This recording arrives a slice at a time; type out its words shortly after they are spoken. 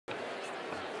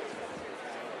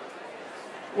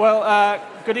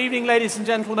Good evening, ladies and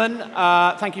gentlemen.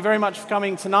 Thank you very much for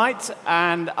coming tonight.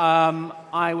 And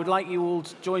I would like you all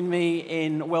to join me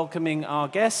in welcoming our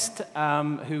guest,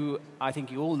 who I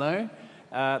think you all know,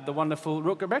 the wonderful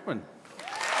Rutger Bregman.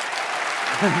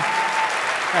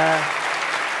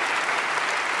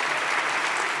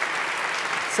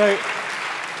 So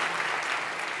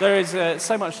there is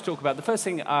so much to talk about. The first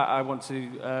thing I want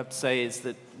to say is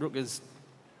that Rutger's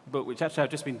book, which actually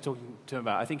I've just been talking to him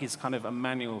about, I think is kind of a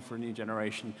manual for a new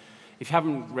generation. If you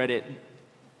haven't read it,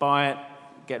 buy it,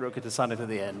 get Rutger to sign it at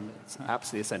the end. It's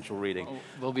absolutely essential reading. Oh,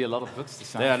 there'll be a lot of books to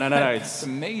sign. Yeah, no. It's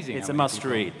amazing. It's a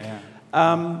must-read. Yeah.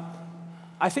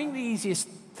 I think the easiest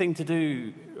thing to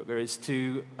do, Rutger, is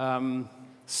to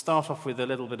start off with a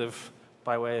little bit of,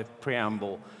 by way of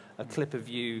preamble, a clip of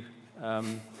you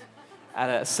at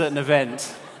a certain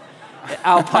event,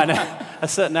 a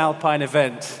certain alpine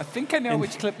event. I think I know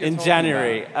which clip you're in talking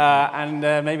January, about. and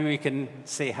maybe we can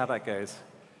see how that goes.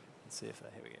 Let's see if here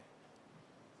we go.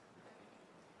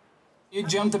 You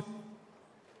jumped.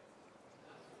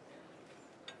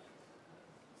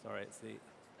 Sorry, it's the. Get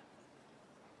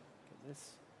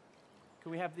this.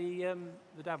 Can we have the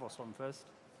Davos one first?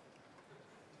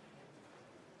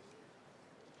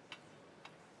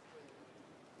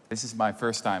 This is my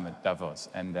first time at Davos,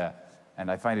 and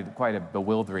I find it quite a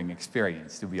bewildering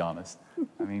experience, to be honest.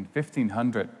 I mean,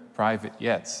 1,500 private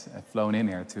jets have flown in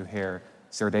here to hear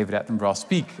Sir David Attenborough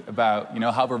speak about,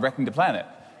 how we're wrecking the planet.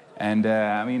 And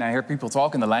I mean, I hear people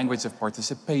talk in the language of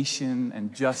participation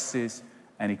and justice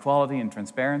and equality and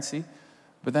transparency.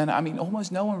 But then, I mean,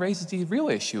 almost no one raises the real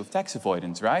issue of tax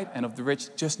avoidance, right? And of the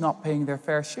rich just not paying their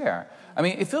fair share. I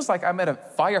mean, it feels like I'm at a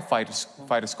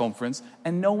firefighters conference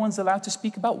and no one's allowed to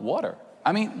speak about water.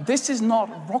 I mean, this is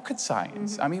not rocket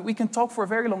science. I mean, we can talk for a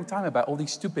very long time about all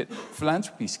these stupid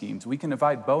philanthropy schemes. We can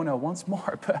invite Bono once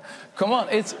more, but come on,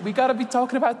 we gotta be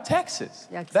talking about taxes.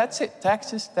 That's it,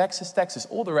 taxes, taxes, taxes.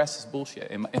 All the rest is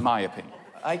bullshit, in my opinion.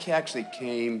 I actually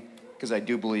came because I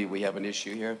do believe we have an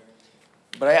issue here.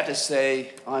 But I have to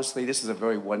say, honestly, this is a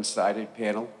very one-sided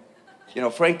panel.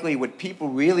 Frankly, what people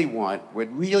really want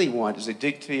is a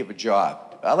dignity of a job.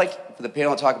 I'd like for the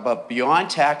panel to talk about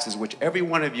beyond taxes, which every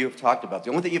one of you have talked about.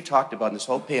 The only thing you've talked about in this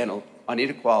whole panel on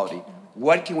inequality,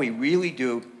 what can we really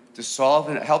do to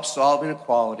help solve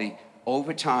inequality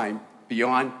over time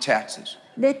beyond taxes?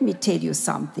 Let me tell you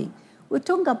something. We're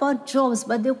talking about jobs,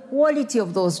 but the quality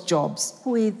of those jobs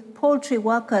with poultry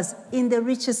workers in the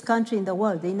richest country in the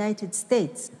world, the United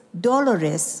States.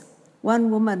 Dolores,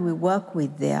 one woman we work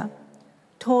with there,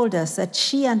 told us that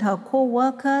she and her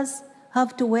co-workers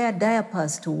have to wear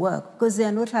diapers to work because they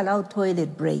are not allowed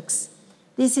toilet breaks.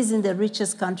 This is in the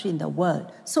richest country in the world.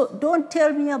 So don't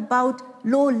tell me about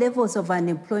low levels of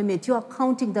unemployment. You are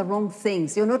counting the wrong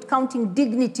things. You're not counting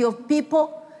dignity of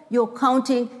people. You're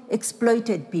counting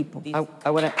exploited people. I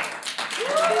want to...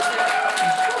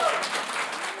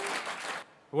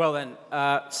 Well then,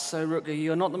 so Rutger,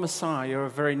 you're not the Messiah. You're a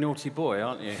very naughty boy,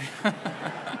 aren't you?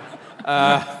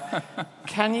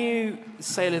 Can you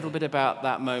say a little bit about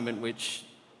that moment which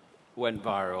went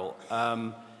viral?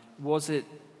 Was it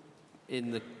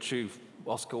in the true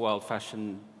Oscar Wilde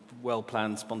fashion,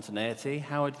 well-planned spontaneity?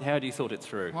 How had you thought it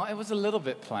through? Well, it was a little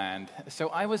bit planned. So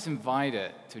I was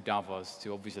invited to Davos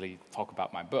to obviously talk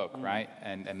about my book, right?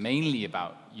 And mainly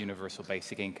about universal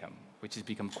basic income, which has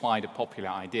become quite a popular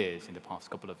idea in the past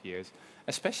couple of years,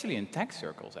 especially in tech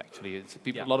circles, actually.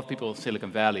 A lot of people in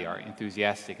Silicon Valley are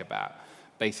enthusiastic about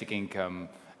basic income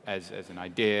as an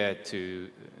idea to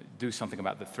do something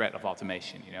about the threat of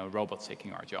automation, robots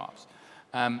taking our jobs.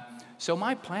 So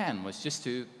my plan was just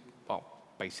to,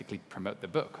 basically promote the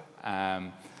book.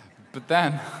 But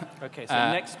then... Okay, so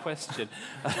next question.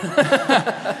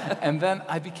 And then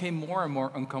I became more and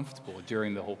more uncomfortable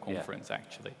during the whole conference,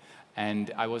 actually.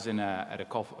 And I was at a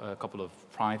couple of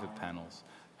private panels,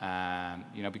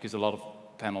 because a lot of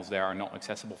panels there are not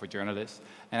accessible for journalists.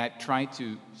 And I tried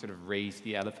to sort of raise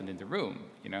the elephant in the room,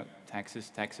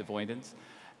 taxes, tax avoidance.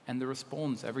 And the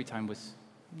response every time was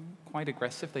quite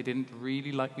aggressive. They didn't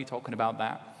really like me talking about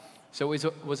that. So it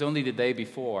was only the day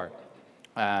before,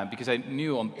 because I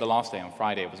knew on the last day, on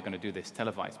Friday, I was going to do this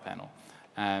televised panel.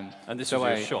 And this was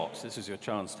your shot. This was your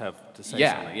chance to say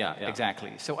something. Yeah,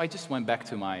 exactly. So I just went back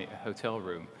to my hotel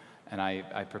room, and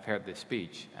I prepared this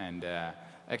speech. And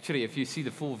actually, if you see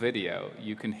the full video,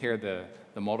 you can hear the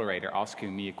moderator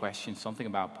asking me a question, something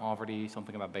about poverty,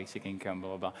 something about basic income,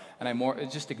 blah, blah, blah. And I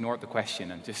just ignored the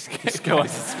question and just go on to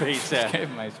speech. Gave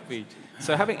my speech.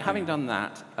 So having done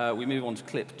that, we move on to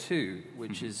clip 2,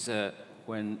 which is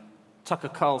when Tucker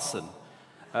Carlson,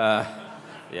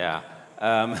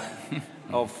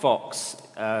 of Fox,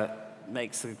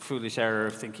 makes the foolish error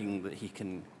of thinking that he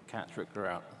can catch Rutger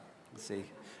out. Let's see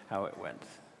how it went.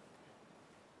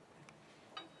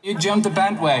 You jumped the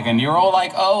bandwagon. You're all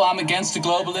like, oh, I'm against the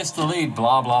globalist elite,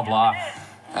 blah, blah, blah.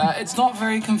 It's not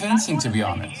very convincing, to be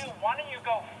honest. Why don't you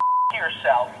go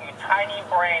yourself, you tiny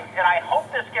brain, and I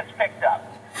hope this gets picked up,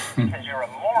 because you're a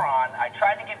moron. I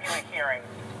tried to give you a hearing,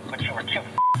 but you were too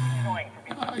annoying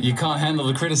for people. You can't handle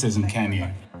the criticism, can you?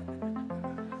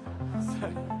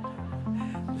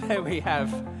 So, there we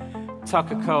have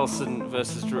Tucker Carlson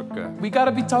versus Rutger. We got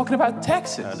to be talking about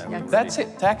taxes. Oh, no, That's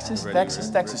it. Taxes,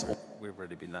 taxes. We've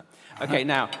already been that. Okay,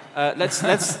 now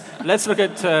let's look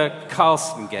at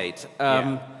Carlson Gate.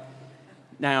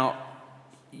 Now,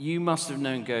 you must have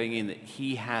known going in that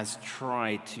he has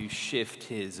tried to shift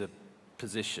his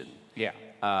position. Yeah.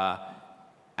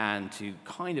 And to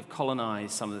kind of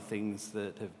colonize some of the things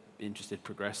that have interested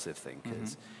progressive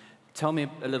thinkers. Tell me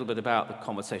a little bit about the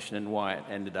conversation and why it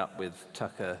ended up with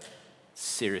Tucker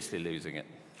seriously losing it.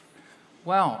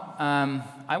 Well,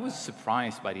 I was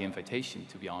surprised by the invitation,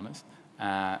 to be honest.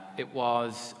 It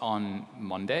was on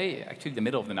Monday, actually the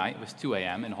middle of the night. It was 2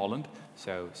 a.m. in Holland,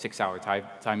 so 6-hour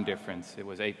time difference. It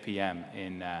was 8 p.m.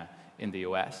 in the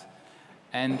US.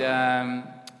 And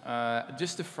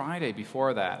just the Friday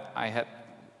before that, I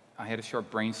had a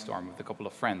short brainstorm with a couple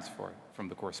of friends from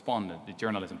The Correspondent, the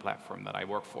journalism platform that I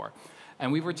work for.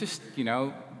 And we were just,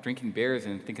 drinking beers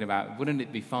and thinking about, wouldn't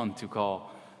it be fun to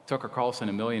call Tucker Carlson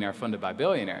a millionaire funded by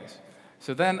billionaires?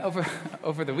 So then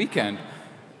over the weekend,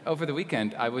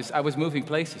 I was moving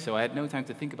places, so I had no time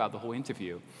to think about the whole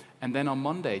interview. And then on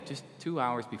Monday, just 2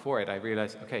 hours before it, I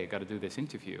realized, okay, I got to do this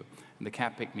interview. And the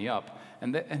cab picked me up,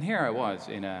 and here I was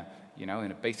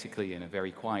basically in a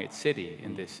very quiet city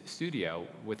in this studio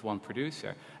with one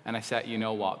producer. And I said, you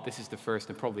know what? This is the first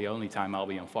and probably only time I'll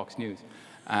be on Fox News.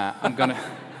 I'm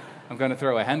gonna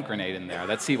throw a hand grenade in there.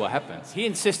 Let's see what happens. He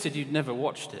insisted you'd never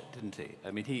watched it, didn't he?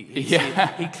 I mean,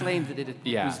 he claimed that it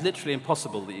was literally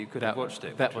impossible that you could have watched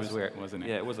it. That was weird, wasn't it?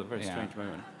 Yeah, it was a very strange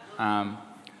moment.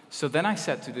 So then I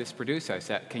said to this producer, I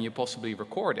said, can you possibly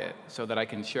record it so that I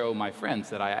can show my friends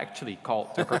that I actually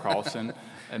called Tucker Carlson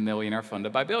a millionaire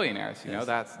funded by billionaires?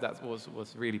 That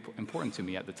was really important to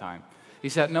me at the time. He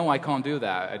said, no, I can't do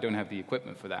that. I don't have the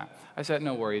equipment for that. I said,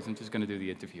 no worries, I'm just going to do the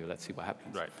interview. Let's see what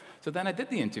happens. Right. So then I did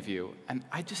the interview, and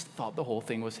I just thought the whole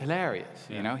thing was hilarious.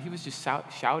 He was just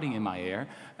shouting in my ear,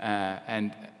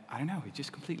 and I don't know, he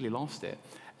just completely lost it.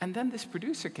 And then this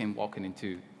producer came walking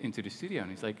into the studio,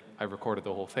 and he's like, I recorded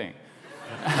the whole thing.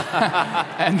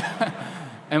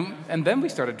 And then we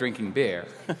started drinking beer.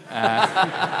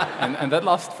 And that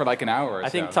lasted for like an hour or so. I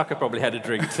think Tucker probably had a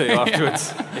drink too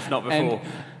afterwards, if not before.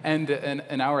 And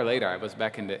an hour later, I was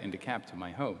back in the cab to my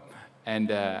home. And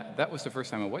that was the first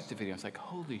time I watched the video. I was like,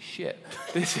 holy shit,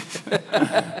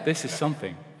 this is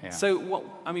something. Yeah. So,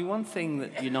 one thing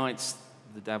that unites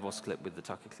the Davos clip with the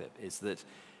Tucker clip is that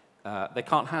they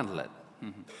can't handle it.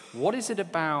 What is it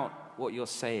about what you're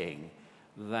saying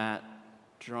that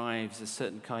drives a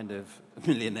certain kind of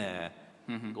millionaire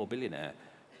or billionaire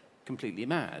completely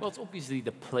mad? Well, it's obviously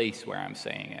the place where I'm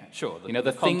saying it. Sure,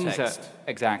 the things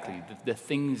exactly. The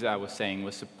things I was saying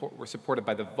were supported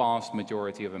by the vast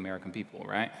majority of American people,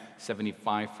 right?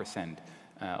 75%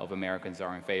 of Americans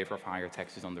are in favor of higher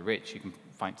taxes on the rich. You can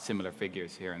find similar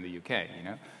figures here in the UK,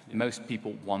 Most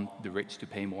people want the rich to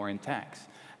pay more in tax.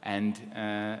 And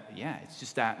it's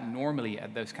just that normally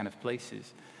at those kind of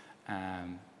places,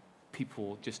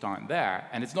 people just aren't there.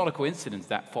 And it's not a coincidence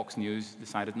that Fox News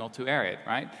decided not to air it,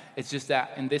 right? It's just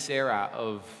that in this era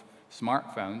of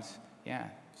smartphones,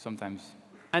 sometimes.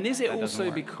 And is it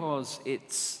also because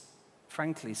it's,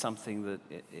 frankly, something that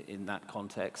in that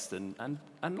context and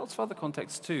lots of other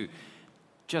contexts too,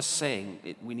 just saying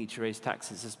we need to raise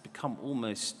taxes has become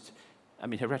almost,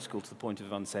 heretical to the point of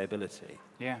unsayability.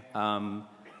 Yeah.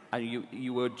 And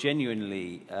you were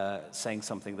genuinely saying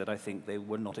something that I think they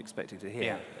were not expecting to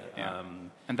hear. Yeah.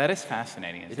 And that is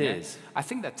fascinating, isn't it? It is. I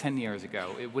think that 10 years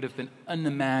ago, it would have been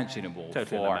unimaginable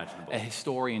for a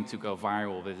historian to go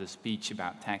viral with a speech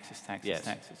about taxes.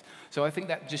 So I think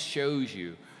that just shows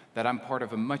you that I'm part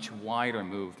of a much wider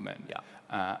movement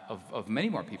of many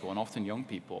more people, and often young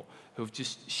people, who've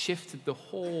just shifted the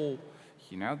whole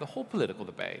political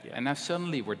debate. Yeah. And now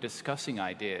suddenly we're discussing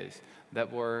ideas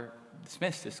that were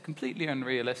dismissed as completely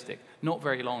unrealistic not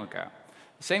very long ago.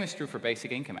 The same is true for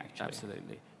basic income, actually.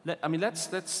 Absolutely.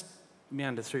 Let's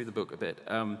meander through the book a bit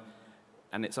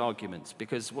and its arguments,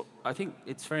 because I think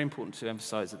it's very important to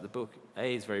emphasize that the book,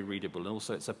 A, is very readable, and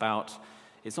also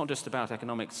it's not just about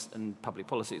economics and public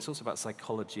policy, it's also about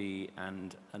psychology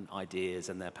and ideas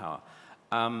and their power.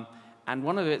 And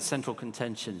one of its central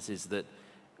contentions is that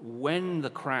when the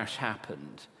crash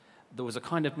happened, there was a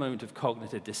kind of moment of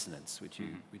cognitive dissonance, which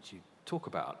you talk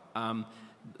about.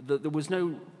 There was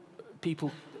no,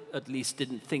 people at least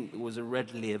didn't think there was a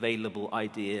readily available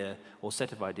idea or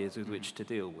set of ideas with which to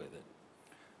deal with it.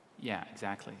 Yeah,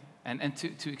 exactly. And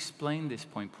to explain this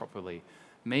point properly,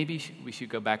 maybe we should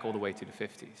go back all the way to the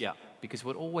 50s. Yeah. Because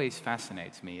what always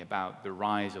fascinates me about the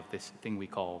rise of this thing we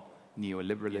call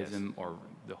neoliberalism, or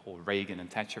the whole Reagan and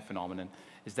Thatcher phenomenon,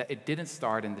 is that it didn't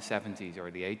start in the 70s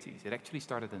or the 80s. It actually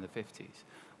started in the 50s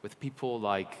with people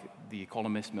like the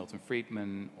economist Milton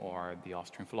Friedman or the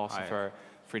Austrian philosopher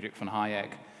Friedrich von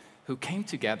Hayek, who came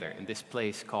together in this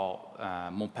place called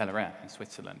Mont Pelerin in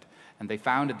Switzerland. And they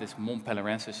founded this Mont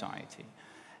Pelerin Society.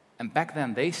 And back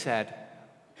then they said,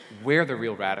 we're the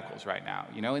real radicals right now.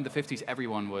 You know, in the 50s,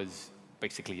 everyone was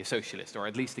basically a socialist, or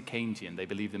at least a Keynesian. They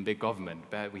believed in big government.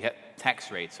 But we had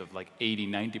tax rates of like 80,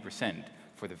 90%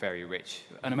 for the very rich.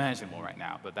 Unimaginable right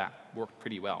now, but that worked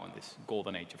pretty well in this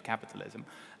golden age of capitalism.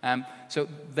 So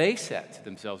they said to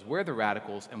themselves, we're the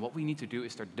radicals, and what we need to do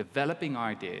is start developing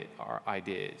our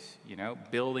ideas, you know,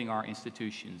 building our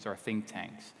institutions, our think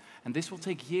tanks. And this will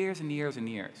take years and years and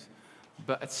years.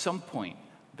 But at some point,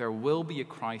 there will be a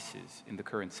crisis in the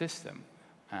current system,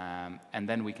 and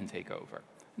then we can take over.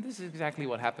 And this is exactly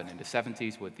what happened in the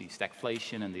 70s with the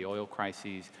stagflation and the oil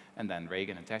crises, and then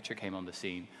Reagan and Thatcher came on the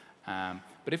scene.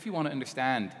 But if you want to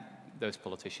understand those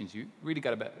politicians, you really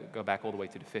got to go back all the way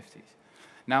to the 50s.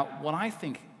 Now, what I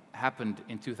think happened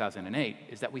in 2008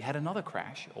 is that we had another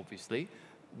crash, obviously,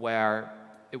 where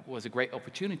it was a great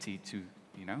opportunity to,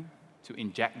 you know, to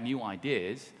inject new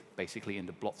ideas, basically in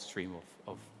the bloodstream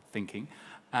of thinking,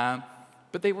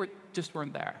 but they just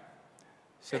weren't there.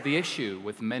 So the issue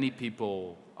with many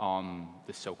people on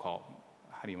the so-called,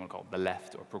 how do you want to call it, the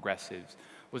left or progressives,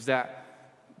 was that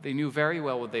they knew very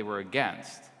well what they were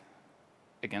against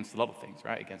a lot of things,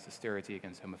 right? Against austerity,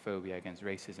 against homophobia, against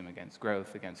racism, against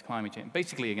growth, against climate change,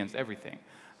 basically against everything,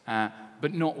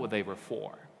 but not what they were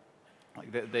for.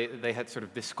 Like they had sort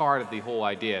of discarded the whole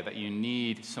idea that you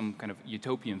need some kind of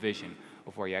utopian vision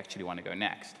of where you actually want to go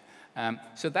next.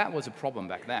 So that was a problem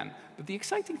back then. But the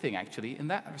exciting thing, actually, in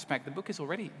that respect, the book is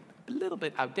already a little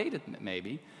bit outdated,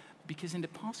 maybe, because in the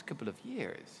past couple of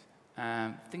years,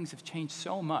 things have changed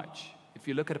so much. If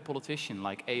you look at a politician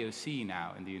like AOC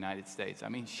now in the United States, I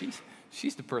mean,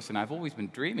 she's the person I've always been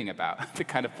dreaming about, the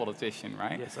kind of politician,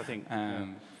 right? Yes, I think.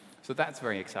 So that's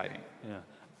very exciting.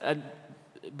 Yeah.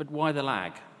 But why the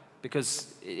lag?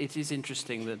 Because it is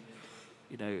interesting that,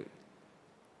 you know,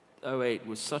 2008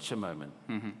 was such a moment,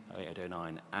 2008,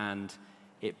 2009,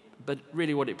 but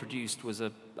really what it produced was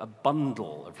a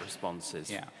bundle of responses.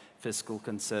 Yeah. Fiscal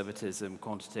conservatism,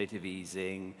 quantitative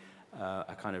easing,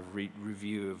 a kind of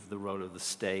review of the role of the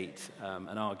state,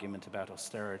 an argument about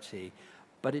austerity,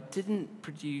 but it didn't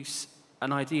produce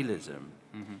an idealism.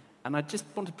 And I just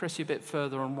want to press you a bit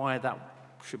further on why that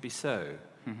should be so,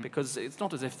 because it's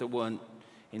not as if there weren't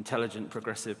intelligent,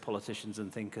 progressive politicians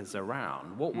and thinkers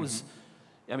around. What was,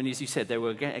 I mean, as you said, they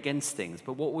were against things,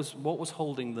 but what was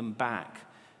holding them back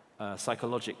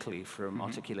psychologically from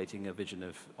articulating a vision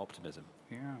of optimism?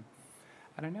 Yeah,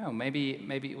 I don't know.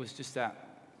 Maybe it was just that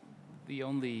the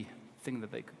only thing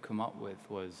that they could come up with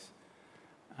was,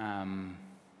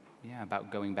 about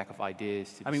going back of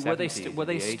ideas to the 70s, were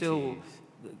they 80s. still,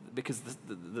 because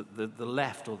the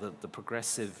left or the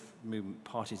progressive movement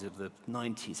parties of the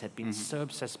 90s had been so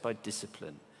obsessed by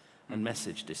discipline and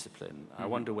message discipline. I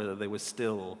wonder whether they were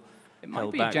still It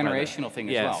might be a generational thing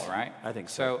as well, right? I think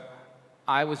so. So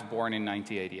I was born in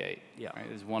 1988. Yeah. Right?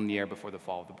 It was 1 year before the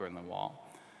fall of the Berlin Wall.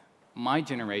 My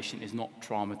generation is not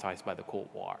traumatized by the Cold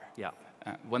War. Yeah.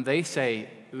 When they say,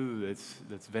 ooh,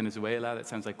 that's Venezuela, that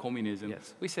sounds like communism,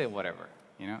 Yes. we say whatever,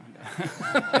 you know?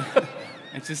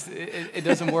 It's just, it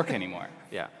doesn't work anymore.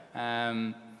 Yeah.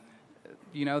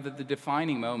 You know, the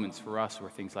defining moments for us were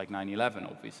things like 9/11,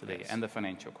 obviously, Yes. and the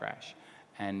financial crash.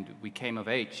 And we came of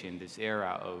age in this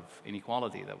era of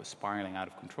inequality that was spiraling out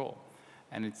of control.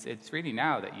 And it's really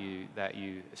now that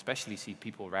you especially see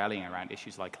people rallying around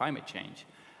issues like climate change,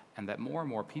 and that more and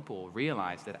more people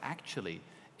realize that actually,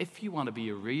 if you want to be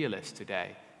a realist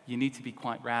today, you need to be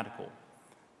quite radical.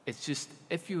 It's just,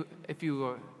 if you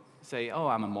say, oh,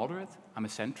 I'm a moderate, I'm a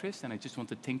centrist, and I just want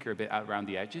to tinker a bit out around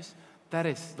the edges, that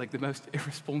is like the most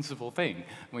irresponsible thing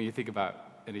when you think about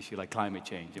an issue like climate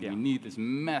change. And we need this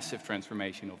massive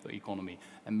transformation of the economy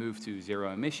and move to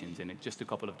zero emissions in just a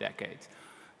couple of decades.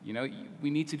 You know, we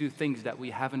need to do things that we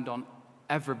haven't done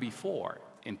ever before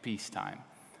in peacetime.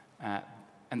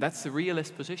 And that's the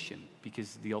realist position,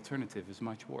 because the alternative is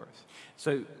much worse.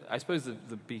 So I suppose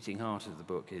the beating heart of the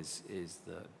book is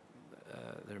that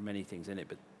there are many things in it,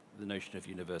 but the notion of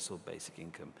universal basic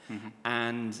income.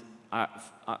 And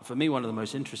for me, one of the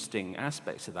most interesting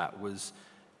aspects of that was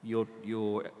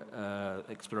your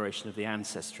exploration of the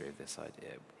ancestry of this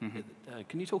idea.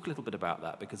 Can you talk a little bit about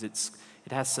that? Because it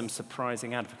has some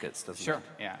surprising advocates, doesn't it? Sure,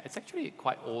 yeah. It's actually a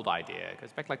quite old idea. It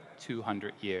goes back like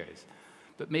 200 years.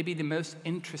 But maybe the most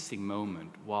interesting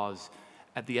moment was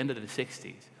at the end of the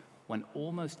 60s, when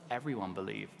almost everyone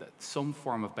believed that some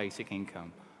form of basic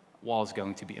income was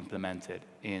going to be implemented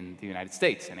in the United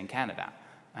States and in Canada.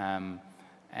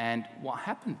 And what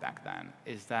happened back then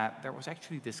is that there was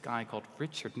actually this guy called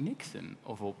Richard Nixon,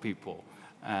 of all people,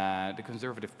 the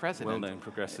conservative president. Well-known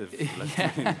progressive.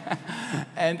 Yeah.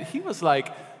 And he was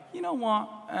like, you know what,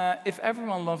 if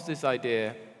everyone loves this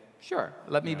idea, sure,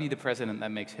 let me be the president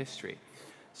that makes history.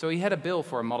 So he had a bill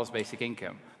for a modest basic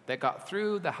income that got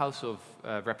through the House of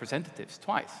Representatives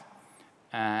twice.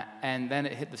 And then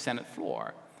it hit the Senate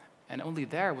floor. And only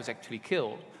there was actually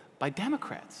killed by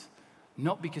Democrats.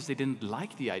 Not because they didn't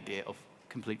like the idea of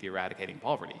completely eradicating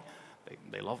poverty.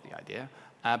 They loved the idea.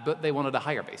 But they wanted a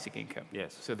higher basic income.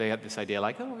 Yes. So they had this idea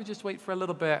like, oh, we just wait for a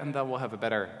little bit and then we'll have a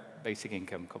better basic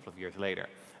income a couple of years later.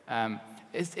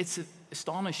 It's an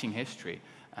astonishing history.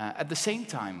 At the same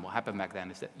time, what happened back then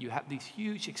is that you had these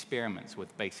huge experiments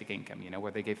with basic income,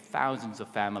 where they gave thousands of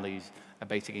families a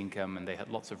basic income, and they had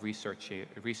lots of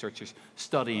researchers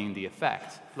studying the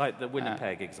effects. Like the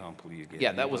Winnipeg example you gave.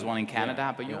 Yeah, that was one in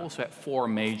Canada, but you also had 4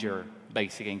 major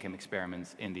basic income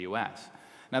experiments in the US.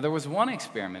 Now, there was one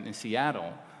experiment in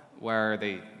Seattle where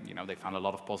they found a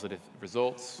lot of positive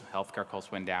results. Healthcare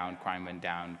costs went down, crime went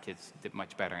down, kids did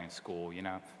much better in school.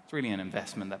 It's really an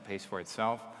investment that pays for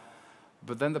itself.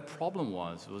 But then the problem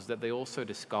was that they also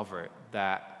discovered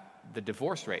that the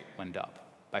divorce rate went up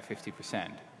by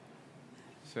 50%.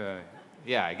 So,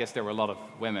 yeah, I guess there were a lot of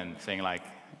women saying like,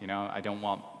 I don't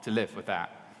want to live with that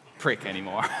prick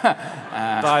anymore.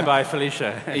 Bye-bye,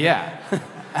 Felicia. Yeah.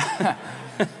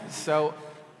 So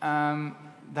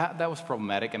that was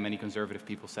problematic, and many conservative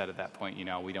people said at that point,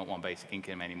 we don't want basic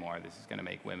income anymore. This is going to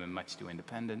make women much too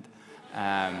independent.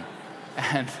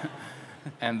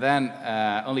 And then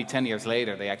only 10 years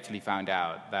later, they actually found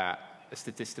out that a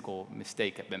statistical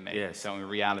mistake had been made. Yes. So in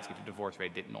reality, the divorce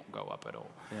rate did not go up at all.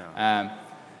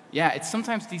 Yeah. It's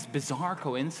sometimes these bizarre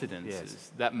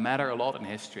coincidences that matter a lot in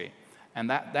history. And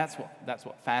that's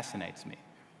what fascinates me.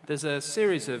 There's a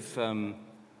series of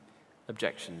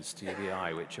objections to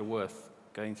UBI which are worth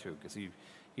going through, because you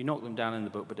knock them down in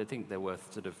the book, but I think they're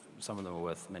worth some of them are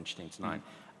worth mentioning tonight.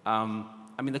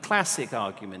 The classic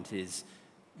argument is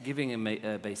giving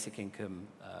a basic income,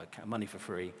 money for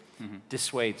free,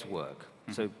 dissuades work.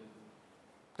 So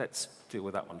let's deal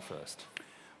with that one first.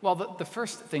 Well, the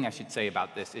first thing I should say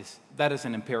about this is that is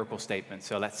an empirical statement,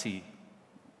 so let's see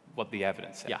what the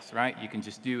evidence says, right? You can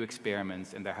just do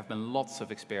experiments, and there have been lots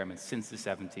of experiments since the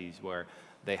 70s where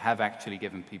they have actually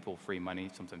given people free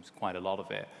money, sometimes quite a lot of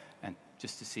it, and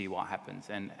just to see what happens.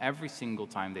 And every single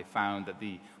time they found that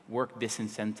the work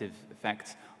disincentive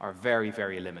effects are very,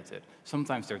 very limited.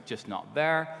 Sometimes they're just not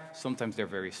there, sometimes they're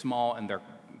very small, and they're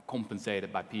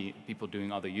compensated by people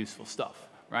doing other useful stuff,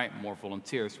 right? More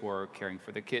volunteers work, caring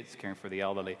for the kids, caring for the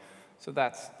elderly. So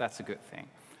that's a good thing.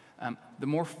 The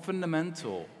more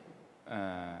fundamental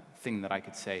thing that I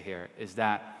could say here is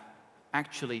that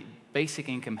actually basic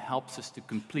income helps us to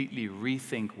completely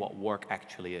rethink what work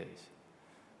actually is.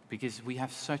 Because we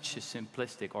have such a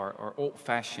simplistic or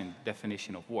old-fashioned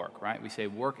definition of work, right? We say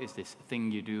work is this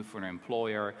thing you do for an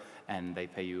employer, and they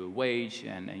pay you a wage,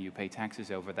 and you pay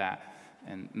taxes over that,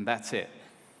 and that's it.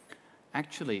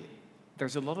 Actually,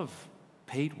 there's a lot of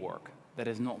paid work that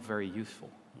is not very useful.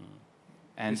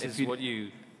 And this is what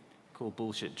you call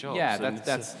bullshit jobs. Yeah,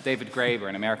 that's David Graeber,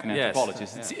 an American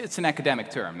anthropologist. Yes, it's an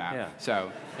academic term now, yeah.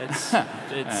 So it's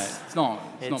not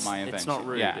my invention. It's not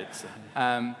rude.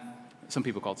 Yeah. Some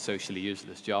people call it socially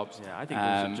useless jobs. Yeah, I think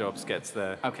bullshit jobs gets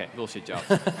there. Okay, bullshit jobs.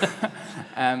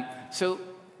 So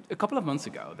a couple of months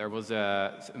ago, there was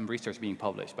some research being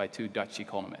published by 2 Dutch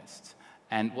economists.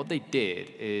 And what they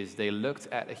did is they looked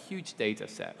at a huge data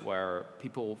set where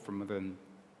people from more than,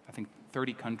 I think,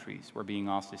 30 countries were being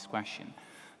asked this question.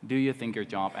 Do you think your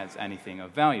job adds anything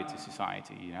of value to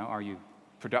society? Are you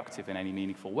productive in any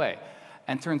meaningful way?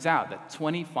 And turns out that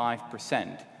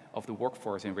 25% of the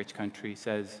workforce in rich countries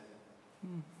says,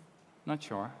 not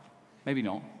sure, maybe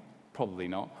not, probably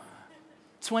not.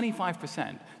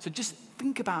 25%. So just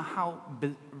think about how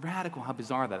radical, how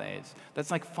bizarre that is.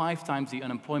 That's like 5 times the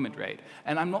unemployment rate.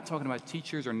 And I'm not talking about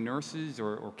teachers or nurses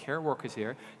or care workers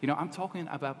here. I'm talking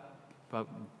about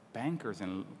bankers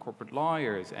and corporate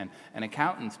lawyers and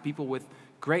accountants, people with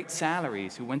great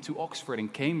salaries who went to Oxford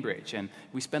and Cambridge, and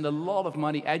we spend a lot of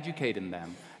money educating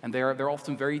them, and they're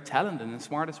often very talented and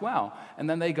smart as well. And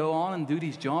then they go on and do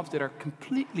these jobs that are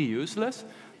completely useless.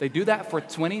 They do that for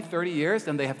 20, 30 years,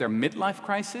 then they have their midlife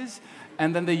crisis,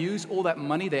 and then they use all that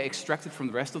money they extracted from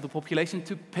the rest of the population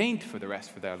to paint for the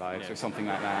rest of their lives or something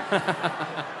like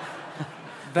that.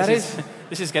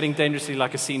 This is getting dangerously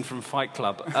like a scene from Fight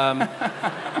Club.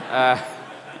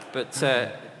 But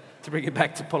to bring it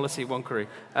back to policy wonkery,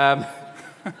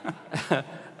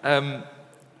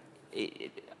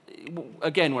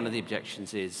 again, one of the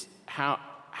objections is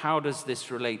how does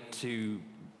this relate to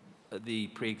the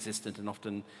pre-existent and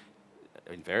often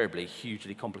invariably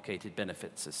hugely complicated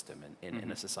benefit system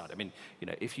in a society? I mean, you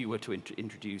know, if you were to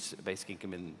introduce a basic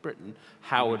income in Britain,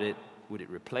 how would it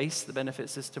replace the benefit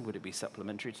system? Would it be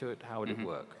supplementary to it? How would it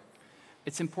work?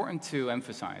 It's important to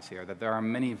emphasize here that there are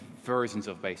many versions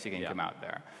of basic income out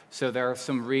there. So there are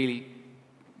some really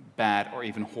bad or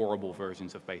even horrible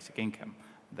versions of basic income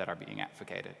that are being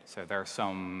advocated. So there are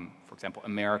some, for example,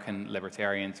 American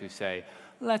libertarians who say,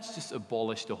 let's just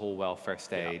abolish the whole welfare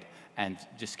state and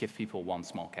just give people one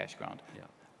small cash grant.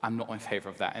 I'm not in favor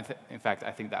of that. In fact,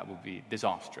 I think that would be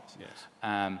disastrous.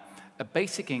 A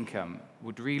basic income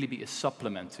would really be a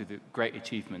supplement to the great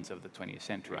achievements of the 20th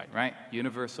century, right?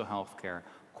 Universal healthcare,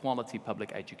 quality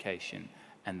public education,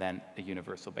 and then a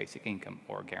universal basic income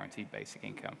or a guaranteed basic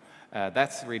income.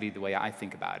 That's really the way I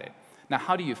think about it. Now,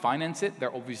 how do you finance it? There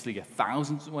are obviously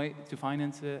 1,000 ways to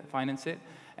finance it,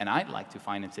 and I'd like to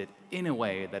finance it in a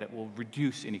way that it will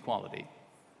reduce inequality.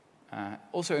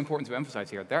 Also important to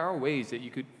emphasize here, there are ways that you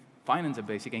could finance a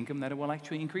basic income that it will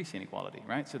actually increase inequality,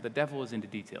 right? So the devil is in the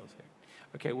details here.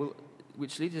 Okay, well,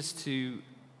 which leads us to,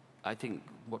 I think,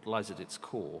 what lies at its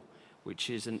core, which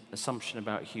is an assumption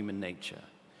about human nature.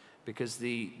 Because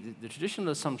the traditional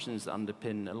assumptions that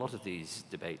underpin a lot of these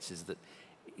debates is that,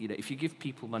 you know, if you give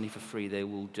people money for free, they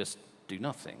will just do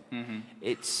nothing.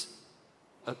 It's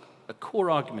a core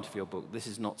argument of your book, this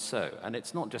is not so. And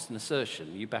it's not just an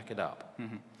assertion, you back it up.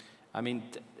 I mean,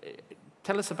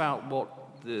 tell us about what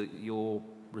your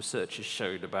research has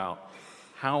showed about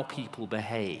how people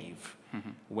behave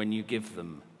when you give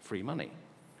them free money.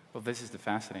 Well, this is the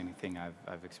fascinating thing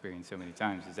I've experienced so many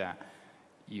times, is that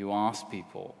you ask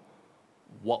people,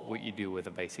 what would you do with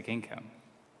a basic income?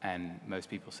 And most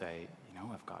people say, you know,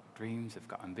 I've got dreams, I've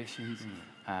got ambitions,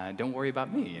 don't worry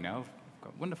about me, you know, I've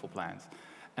got wonderful plans.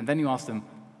 And then you ask them,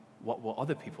 what will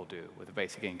other people do with a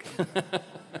basic income?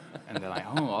 And they're like,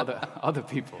 oh, other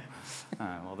people.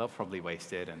 Well, they'll probably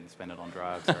waste it and spend it on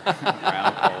drugs or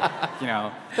alcohol. You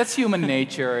know, that's human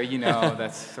nature, you know,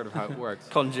 that's sort of how it works.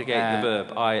 Conjugate the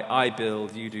verb, I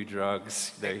build, you do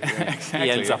drugs. He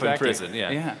ends up in prison,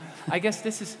 Yeah, I guess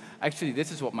this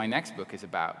is what my next book is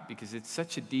about, because it's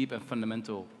such a deep and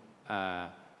fundamental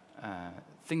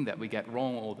thing that we get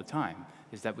wrong all the time,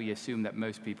 is that we assume that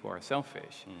most people are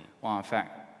selfish. Well, in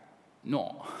fact,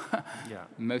 not.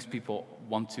 Most people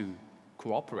want to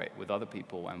cooperate with other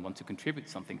people and want to contribute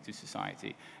something to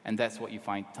society. And that's what you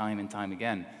find time and time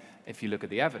again if you look at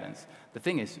the evidence. The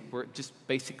thing is, we're just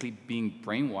basically being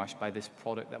brainwashed by this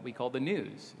product that we call the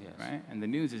news, right? And the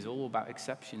news is all about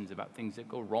exceptions, about things that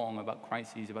go wrong, about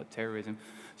crises, about terrorism.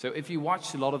 So if you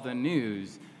watch a lot of the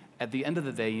news, at the end of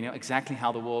the day, you know exactly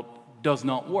how the world does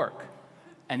not work.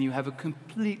 And you have a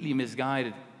completely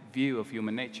misguided view of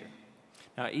human nature.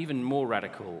 Now, even more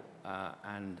radical,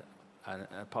 and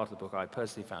a part of the book I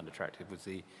personally found attractive, was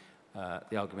the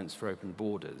arguments for open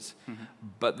borders.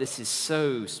 But this is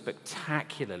so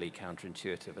spectacularly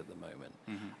counterintuitive at the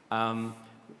moment.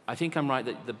 I think I'm right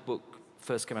that the book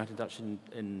first came out in Dutch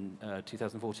in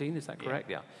 2014, is that correct?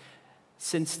 Yeah.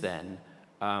 Since then,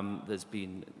 there's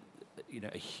been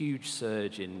a huge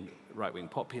surge in right-wing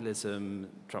populism,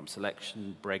 Trump's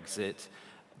election, Brexit,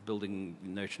 building the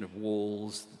notion of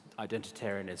walls,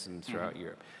 identitarianism throughout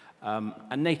Europe,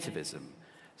 and nativism.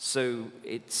 So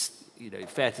it's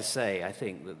fair to say, I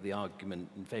think, that the argument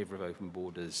in favor of open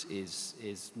borders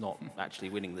is not actually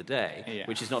winning the day,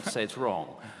 which is not to say it's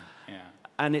wrong.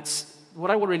 And it's what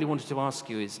I really wanted to ask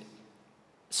you is,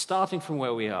 starting from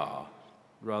where we are,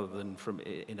 rather than from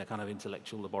in a kind of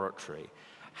intellectual laboratory,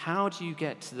 how do you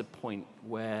get to the point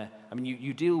where, I mean,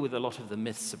 you deal with a lot of the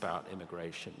myths about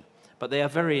immigration, but they are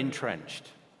very entrenched.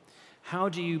 How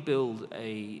do you build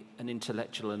an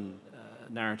intellectual and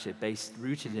narrative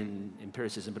rooted in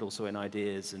empiricism, but also in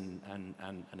ideas and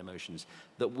emotions,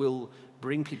 that will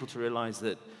bring people to realize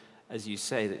that, as you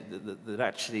say, that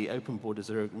actually open borders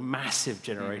are a massive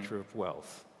generator of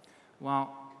wealth?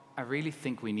 Well, I really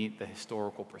think we need the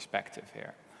historical perspective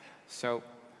here. So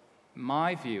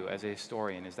my view as a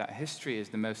historian is that history is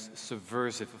the most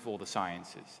subversive of all the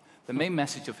sciences. The main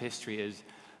message of history is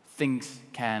things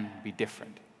can be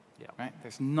different. Yeah. Right?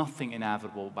 There's nothing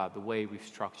inevitable about the way we've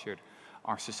structured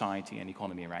our society and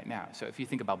economy right now. So if you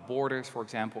think about borders, for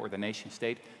example, or the nation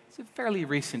state, it's a fairly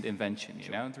recent invention, you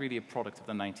know? It's really a product of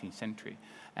the 19th century.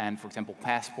 And for example,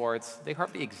 passports, they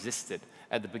hardly existed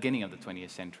at the beginning of the 20th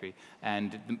century.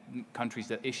 And the countries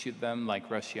that issued them, like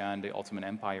Russia and the Ottoman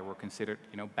Empire, were considered,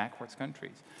 you know, backwards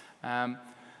countries.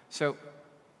 So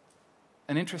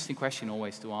an interesting question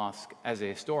always to ask as a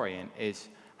historian is,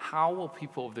 how will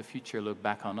people of the future look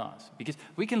back on us? Because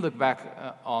we can look back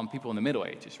on people in the Middle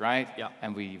Ages, right? Yeah.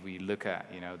 And we look at,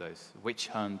 you know, those witch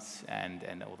hunts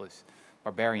and all those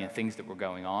barbarian things that were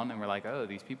going on, and we're like, oh,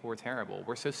 these people were terrible.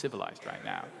 We're so civilized right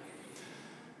now.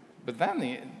 But then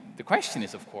the question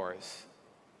is, of course,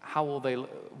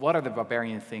 what are the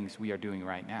barbarian things we are doing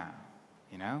right now?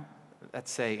 You know?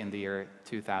 Let's say in the year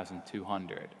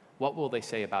 2200. What will they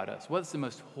say about us? What's the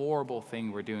most horrible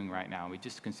thing we're doing right now? We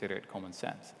just consider it common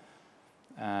sense.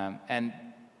 And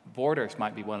borders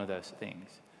might be one of those things,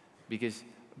 because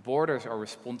borders are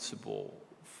responsible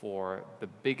for the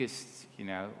biggest, you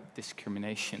know,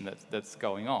 discrimination that's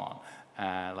going on.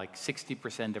 Like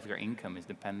 60% of your income is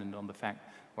dependent on the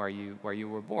fact where you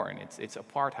were born. It's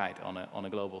apartheid on a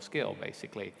global scale,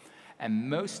 basically. And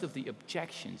most of the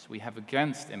objections we have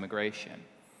against immigration,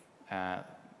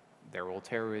 they're all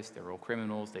terrorists, they're all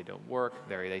criminals, they don't work,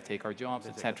 they take our jobs,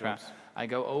 etc. I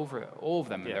go over all of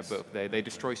them in their book. They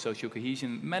destroy social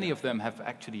cohesion. Many of them have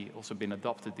actually also been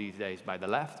adopted these days by the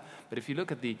left. But if you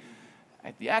look at the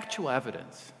actual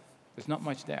evidence, there's not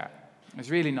much there. There's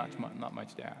really not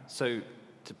much there. So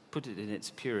to put it in its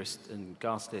purest and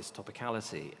ghastliest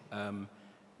topicality,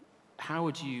 how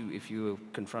would you, if you were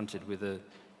confronted with a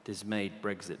dismayed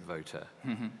Brexit voter,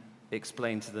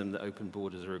 explain to them that open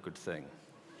borders are a good thing?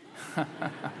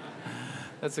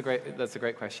 That's a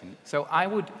great question. So I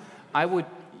would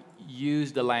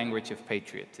use the language of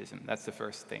patriotism. That's the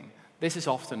first thing. This is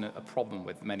often a problem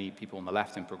with many people on the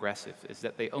left and progressive, is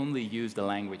that they only use the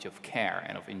language of care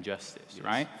and of injustice,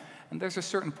 right? And there's a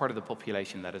certain part of the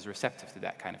population that is receptive to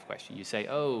that kind of question. You say,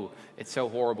 oh, it's so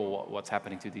horrible what's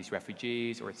happening to these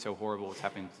refugees, or it's so horrible what's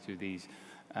happening to these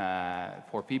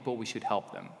poor people, we should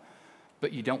help them.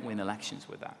 But you don't win elections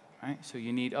with that. Right? So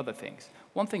you need other things.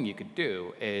 One thing you could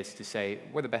do is to say,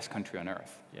 we're the best country on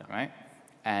earth, right?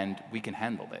 And we can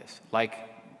handle this. Like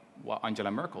what Angela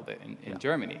Merkel did in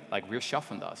Germany. Like, we're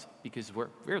schaffen das, because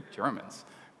we're Germans,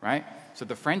 right? So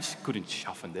the French couldn't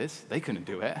schaffen this. They couldn't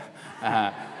do it.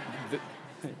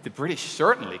 The British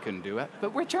certainly couldn't do it.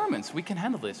 But we're Germans. We can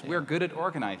handle this. We're good at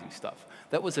organizing stuff.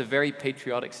 That was a very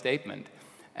patriotic statement.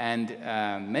 And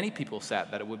many people said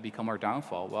that it would become our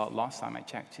downfall. Well, last time I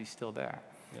checked, she's still there.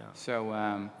 Yeah.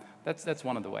 So that's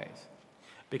one of the ways.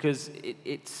 Because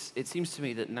it seems to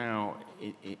me that now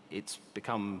it's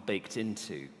become baked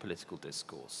into political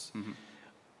discourse.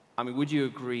 I mean, would you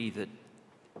agree that,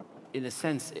 in a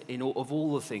sense, of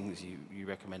all the things you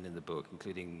recommend in the book,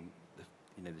 including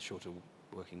the shorter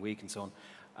working week and so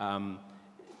on,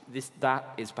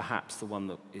 that is perhaps the one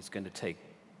that is going to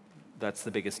that's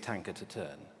the biggest tanker to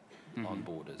turn on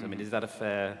borders. I mean, is that a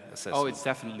fair assessment? Oh, it's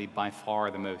definitely by far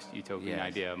the most utopian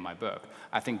idea of my book.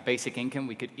 I think basic income,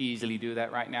 we could easily do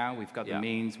that right now. We've got the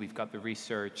means, we've got the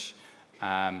research.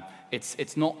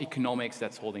 It's not economics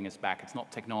that's holding us back. It's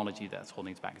not technology that's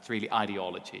holding us back. It's really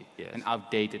ideology, an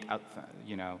outdated, out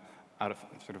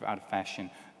of fashion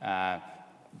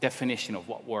definition of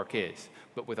what work is.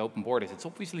 But with open borders, it's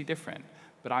obviously different.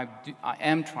 But I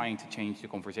am trying to change the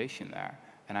conversation there.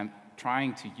 And I'm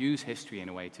trying to use history in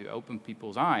a way to open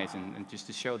people's eyes and just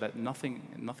to show that nothing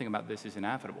about this is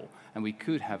inevitable. And we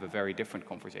could have a very different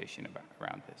conversation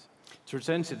around this. To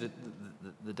return to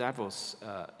the Davos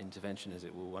intervention, as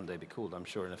it will one day be called, I'm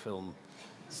sure, in a film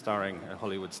starring a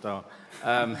Hollywood star,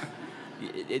 the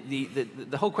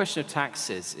whole question of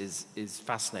taxes is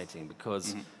fascinating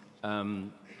because,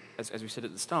 as we said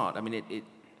at the start, I mean,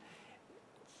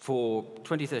 for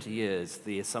 20, 30 years,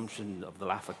 the assumption of the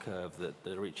Laffer curve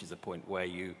that reaches a point where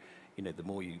the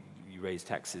more you raise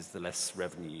taxes, the less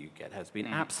revenue you get, has been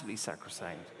absolutely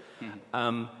sacrosanct.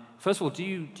 First of all, do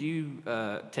you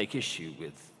take issue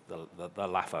with the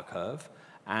Laffer curve?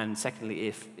 And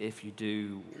secondly, if you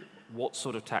do, what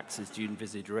sort of taxes do you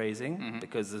envisage raising?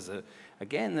 Because there's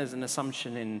an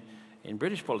assumption in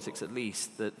British politics, at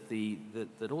least, that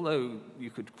although you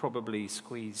could probably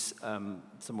squeeze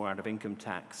some more out of income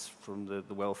tax from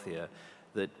the wealthier,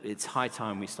 that it's high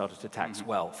time we started to tax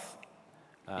wealth,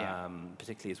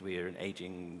 particularly as we are an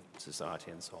aging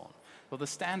society and so on. Well, the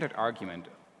standard argument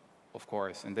of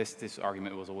course, and this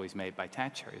argument was always made by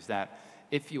Thatcher, is that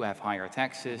if you have higher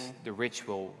taxes, the rich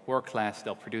will work less,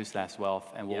 they'll produce less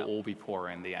wealth, and we'll all be poorer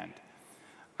in the end.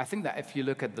 I think that if you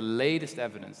look at the latest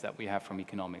evidence that we have from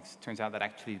economics, it turns out that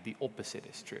actually the opposite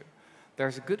is true.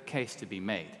 There's a good case to be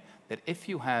made that if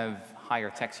you have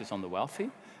higher taxes on the wealthy,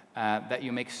 that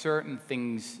you make certain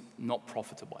things not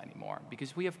profitable anymore.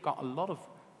 Because we have got a lot of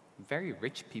very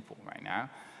rich people right now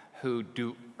who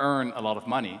do earn a lot of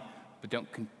money, but don't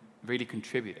really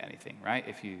contribute anything, right?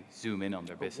 If you zoom in on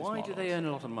their business models. Why do they earn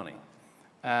a lot of money?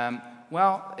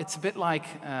 Well, it's a bit like,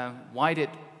 why did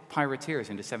pirateers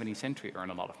in the 17th century earn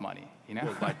a lot of money? You know,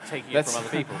 well, by taking it from other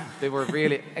people. They were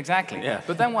really, exactly. Yeah.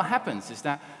 But then what happens is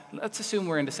that, let's assume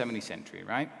we're in the 17th century,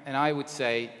 right? And I would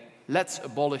say, let's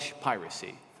abolish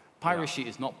piracy. Piracy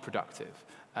is not productive.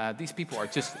 These people are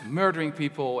just murdering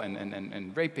people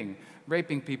and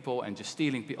raping people and just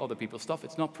stealing other people's stuff.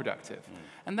 It's not productive.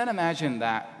 And then imagine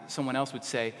that someone else would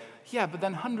say, yeah, but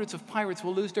then hundreds of pirates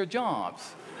will lose their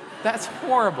jobs. That's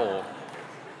horrible.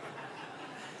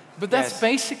 But that's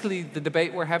basically the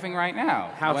debate we're having right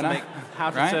now. How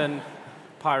to turn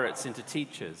pirates into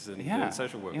teachers and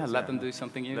social workers. Yeah, let them do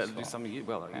something useful. Let them do something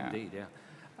useful. Well, indeed,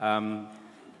 yeah.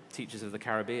 Teachers of the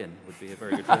Caribbean would be a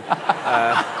very good thing.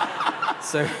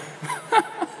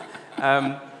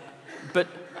 But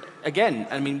again,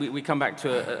 I mean, we come back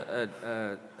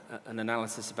to an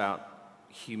analysis about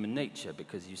human nature,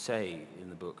 because you say in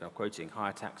the book, I'm quoting,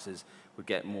 higher taxes would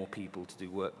get more people to do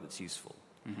work that's useful.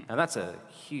 And that's a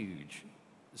huge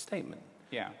statement.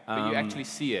 Yeah, but you actually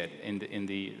see it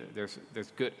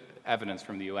there's good evidence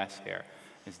from the US here,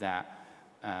 is that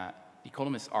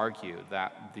economists argue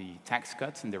that the tax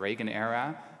cuts in the Reagan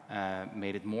era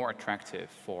made it more attractive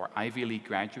for Ivy League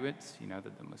graduates, you know,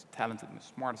 the most talented,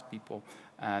 most smartest people,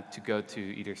 to go to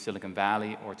either Silicon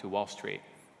Valley or to Wall Street.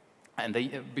 And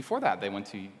before that, they went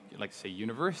to, like, say,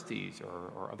 universities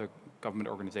or other government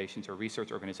organizations or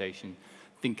research organizations,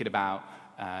 thinking about,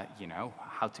 you know,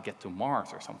 how to get to Mars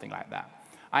or something like that.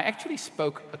 I actually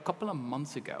spoke a couple of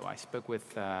months ago. I spoke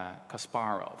with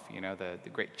Kasparov, you know, the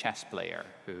great chess player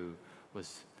who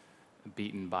was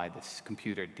beaten by this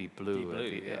computer Deep Blue,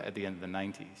 at the end of the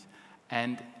 90s.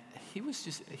 And he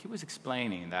was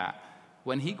explaining that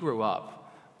when he grew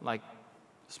up, like,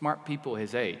 smart people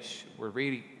his age were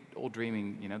really all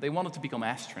dreaming, you know, they wanted to become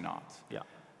astronauts. Yeah.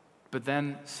 But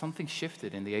then something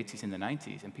shifted in the 80s and the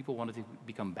 90s, and people wanted to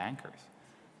become bankers.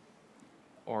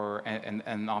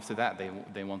 And after that,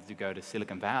 they wanted to go to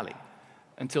Silicon Valley,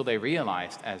 until they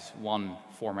realized, as one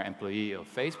former employee of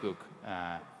Facebook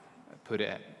put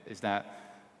it, is that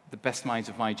the best minds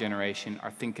of my generation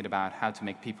are thinking about how to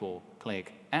make people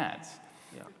click ads.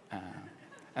 Yeah.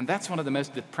 And that's one of the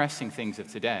most depressing things of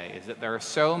today, is that there are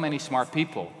so many smart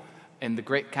people in the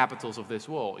great capitals of this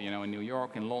world, you know, in New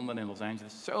York, in London, in Los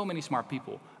Angeles, so many smart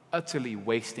people utterly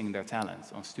wasting their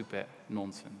talents on stupid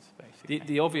nonsense, basically.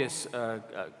 The obvious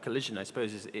collision, I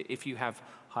suppose, is if you have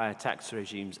higher tax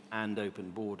regimes and open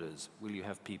borders, will you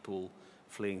have people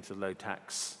fleeing to low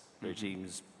tax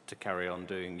regimes to carry on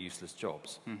doing useless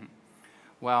jobs?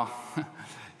 Well,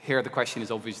 here the question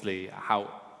is obviously how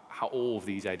all of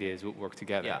these ideas would work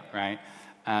together, right?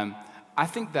 I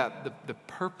think that the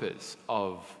purpose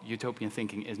of utopian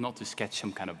thinking is not to sketch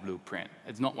some kind of blueprint.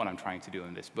 It's not what I'm trying to do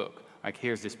in this book. Like,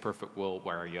 here's this perfect world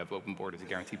where you have open borders, a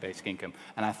guaranteed basic income,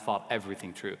 and I thought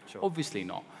everything through. Sure. Obviously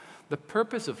not. The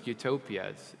purpose of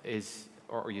utopias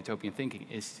or utopian thinking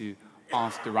is to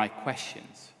ask the right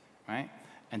questions, right?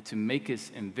 And to make us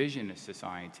envision a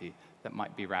society that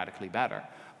might be radically better.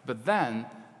 But then,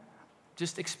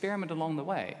 just experiment along the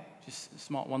way.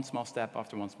 Just one small step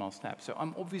after one small step. So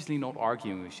I'm obviously not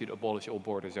arguing we should abolish all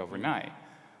borders overnight,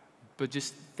 but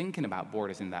just thinking about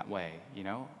borders in that way, you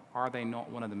know, are they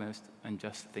not one of the most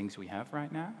unjust things we have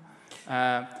right now?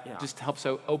 Just helps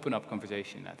open up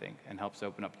conversation, I think, and helps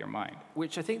open up your mind.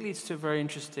 Which I think leads to a very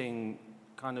interesting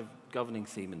kind of governing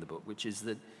theme in the book, which is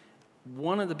that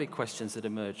one of the big questions that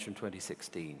emerged from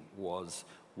 2016 was,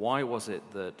 why was it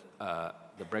that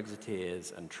the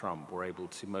Brexiteers and Trump were able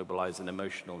to mobilize an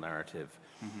emotional narrative,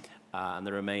 and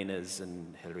the Remainers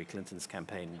and Hillary Clinton's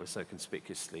campaign were so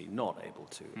conspicuously not able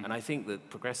to? And I think that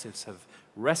progressives have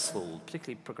wrestled,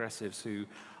 particularly progressives who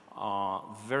are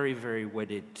very, very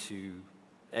wedded to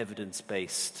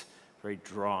evidence-based, very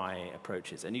dry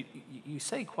approaches. And you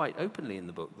say quite openly in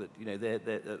the book that, you know,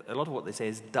 a lot of what they say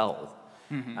is dull,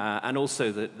 and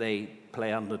also that they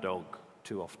play underdog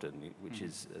too often, which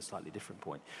is a slightly different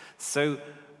point. So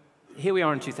here we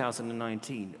are in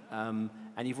 2019, and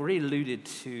you've already alluded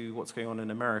to what's going on in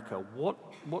America.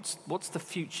 What's the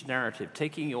future narrative?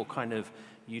 Taking your kind of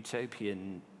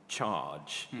utopian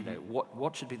charge, you know,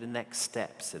 what should be the next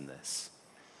steps in this?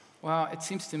 Well, it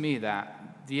seems to me that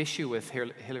the issue with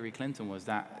Hillary Clinton was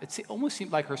that it almost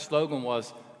seemed like her slogan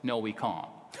was, "No, we can't."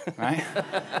 Right?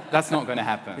 That's not going to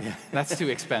happen. Yeah. That's too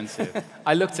expensive.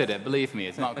 I looked at it. Believe me,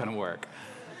 it's not going to work.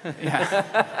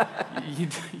 Yeah.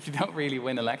 you don't really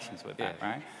win elections with that,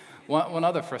 right? One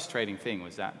other frustrating thing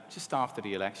was that just after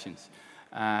the elections,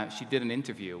 she did an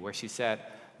interview where she said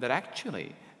that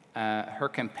actually her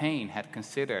campaign had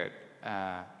considered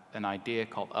an idea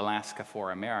called Alaska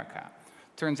for America.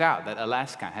 Turns out that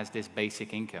Alaska has this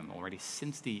basic income already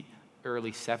since the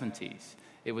early 70s.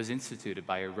 It was instituted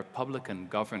by a Republican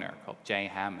governor called Jay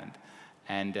Hammond.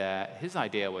 And his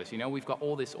idea was, you know, we've got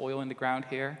all this oil in the ground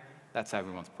here. That's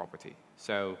everyone's property.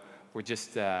 So we're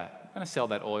just going to sell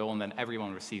that oil, and then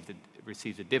everyone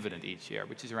receives a dividend each year,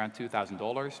 which is around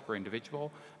 $2,000 per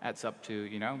individual. Adds up to,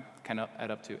 you know, can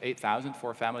add up to $8,000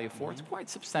 for a family of four. It's quite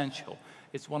substantial.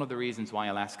 It's one of the reasons why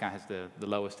Alaska has the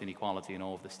lowest inequality in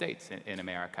all of the states in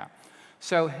America.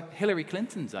 So Hillary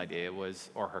Clinton's idea was,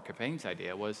 or her campaign's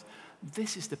idea was,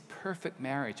 this is the perfect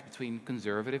marriage between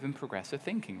conservative and progressive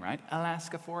thinking, right?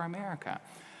 Alaska for America.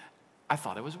 I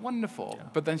thought it was wonderful. Yeah.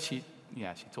 But then she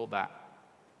told that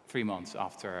 3 months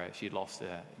after she lost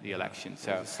the election.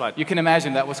 So you can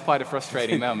imagine that was quite a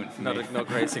frustrating moment for me. Not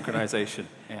great synchronization.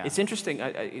 Yeah. It's interesting,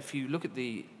 if you look at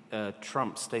the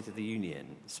Trump State of the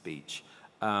Union speech,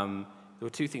 there were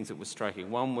two things that were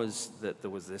striking. One was that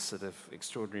there was this sort of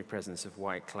extraordinary presence of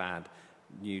white-clad,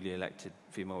 newly elected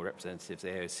female representatives, the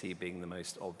AOC being the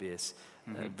most obvious,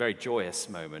 very joyous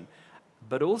moment.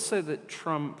 But also that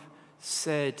Trump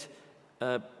said,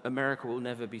 America will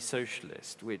never be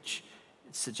socialist, which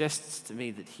suggests to me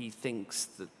that he thinks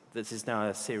that this is now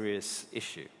a serious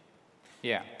issue.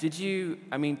 Yeah.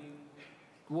 I mean,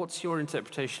 what's your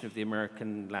interpretation of the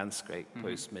American landscape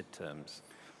post-midterms?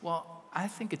 Well, I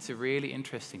think it's a really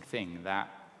interesting thing that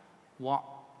what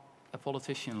a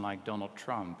politician like Donald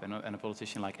Trump and a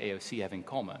politician like AOC have in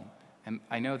common, and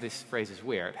I know this phrase is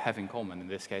weird, have in common in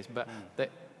this case, but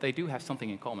they do have something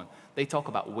in common. They talk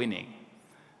about winning.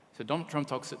 So Donald Trump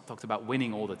talks about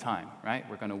winning all the time, right?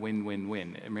 We're going to win, win,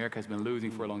 win. America has been losing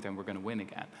for a long time. We're going to win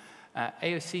again.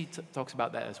 AOC talks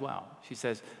about that as well. She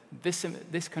says,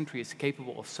 this country is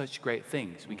capable of such great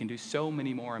things. We can do so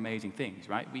many more amazing things,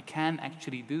 right? We can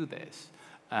actually do this,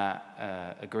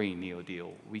 a Green New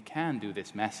Deal. We can do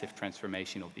this massive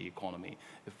transformation of the economy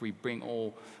if we bring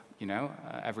all, you know,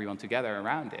 everyone together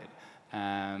around it.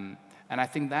 And I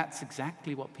think that's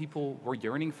exactly what people were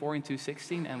yearning for in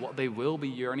 2016 and what they will be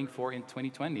yearning for in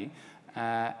 2020.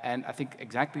 And I think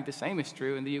exactly the same is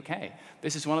true in the UK.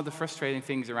 This is one of the frustrating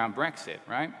things around Brexit,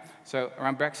 right? So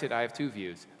around Brexit, I have two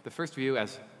views. The first view,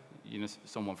 as you know,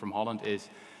 someone from Holland, is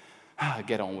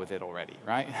get on with it already,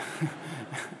 right?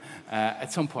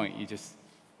 At some point, you just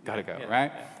gotta go,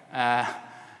 right?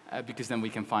 Because then we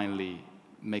can finally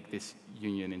make this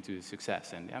union into a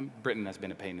success. And Britain has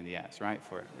been a pain in the ass, right,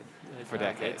 for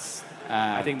decades.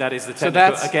 I think that is the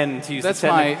technical, so again, to use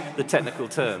the technical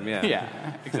term, yeah.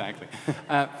 Yeah, exactly.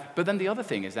 But then the other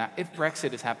thing is that if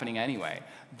Brexit is happening anyway,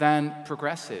 then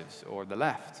progressives or the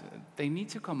left, they need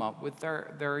to come up with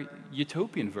their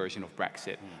utopian version of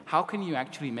Brexit. How can you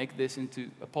actually make this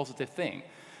into a positive thing?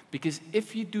 Because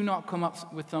if you do not come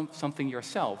up with something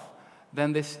yourself,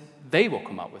 then they will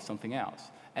come up with something else.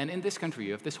 And in this country,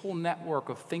 you have this whole network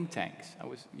of think tanks. I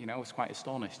was quite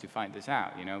astonished to find this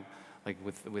out, you know, like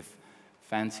with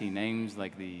fancy names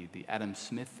like the Adam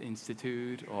Smith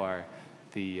Institute or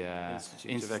the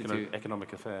Institute of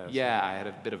Economic Affairs. Yeah, I had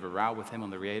a bit of a row with him on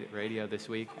the radio this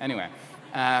week. Anyway.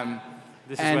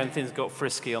 This is when things got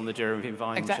frisky on the Jeremy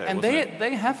Vine show, and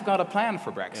they have got a plan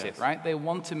for Brexit, yes. right? They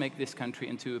want to make this country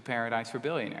into a paradise for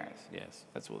billionaires. Yes.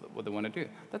 That's what they want to do.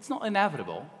 That's not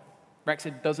inevitable.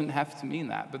 Brexit doesn't have to mean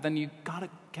that, but then you got to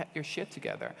get your shit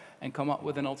together and come up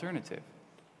with an alternative.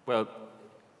 Well,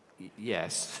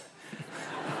 yes.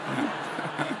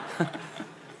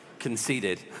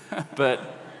 Conceded. But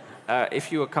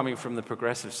if you are coming from the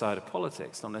progressive side of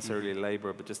politics, not necessarily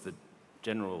Labour, but just the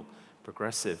general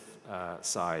progressive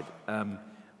side,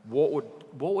 what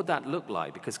would that look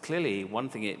like? Because clearly, one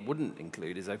thing it wouldn't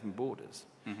include is open borders.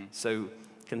 So,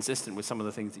 consistent with some of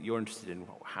the things that you're interested in,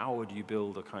 how would you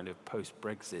build a kind of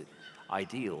post-Brexit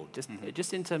ideal?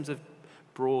 Just in terms of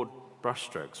broad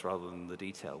brushstrokes rather than the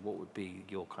detail, what would be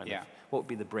your what would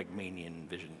be the Bregmanian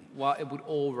vision? Well, it would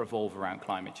all revolve around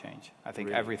climate change. I think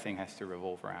everything has to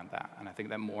revolve around that. And I think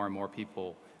that more and more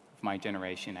people of my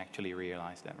generation actually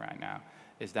realize that right now,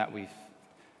 is that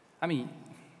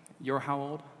you're how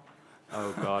old?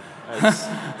 Oh, God. It's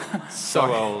so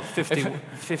old.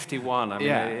 51. I mean,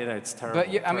 you know, it's terrible.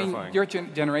 But, I mean, your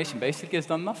generation basically has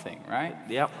done nothing, right?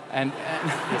 Yep. And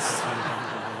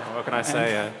what can I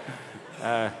say?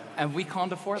 And we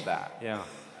can't afford that. Yeah.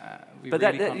 We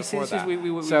really can't afford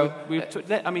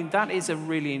that. I mean, that is a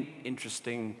really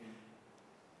interesting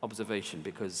observation,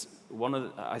 because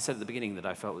I said at the beginning that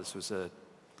I felt this was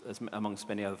amongst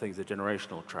many other things, a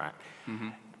generational track. Mm-hmm.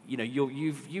 You know,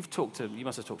 you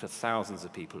must have talked to thousands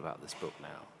of people about this book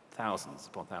now, thousands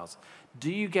upon thousands.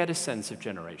 Do you get a sense of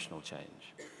generational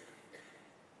change?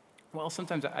 Well,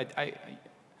 sometimes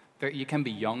you can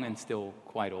be young and still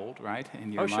quite old, right,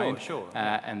 in your mind. Sure.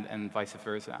 And vice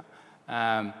versa.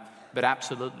 But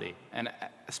absolutely, and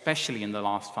especially in the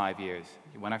last 5 years.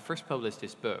 When I first published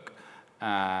this book,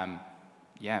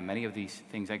 many of these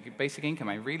things, like basic income,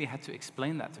 I really had to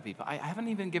explain that to people. I haven't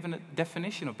even given a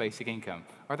definition of basic income.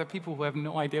 Are there people who have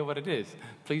no idea what it is?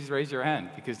 Please raise your hand,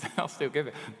 because I'll still give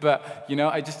it. But, you know,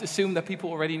 I just assume that people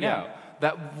already know. Yeah.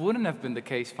 That wouldn't have been the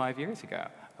case 5 years ago.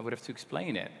 I would have to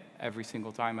explain it every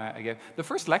single time I gave. The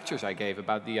first lectures I gave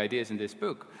about the ideas in this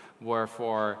book were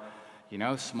for, you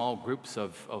know, small groups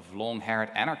of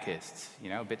long-haired anarchists, you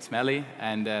know, a bit smelly,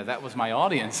 and that was my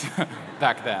audience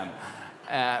back then.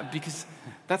 Because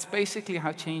that's basically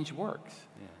how change works.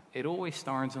 Yeah. It always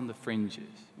starts on the fringes,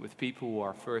 with people who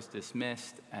are first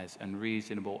dismissed as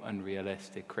unreasonable,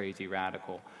 unrealistic, crazy,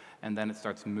 radical, and then it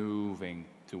starts moving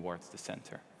towards the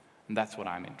center. And that's what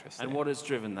I'm interested in. And what has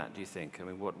driven that, do you think? I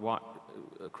mean, what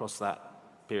across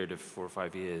that period of 4 or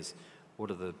 5 years,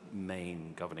 what are the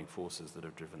main governing forces that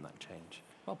have driven that change?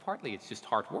 Well, partly it's just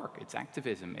hard work. It's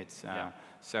activism.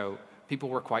 So people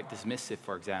were quite dismissive,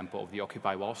 for example, of the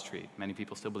Occupy Wall Street. Many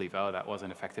people still believe, oh, that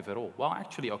wasn't effective at all. Well,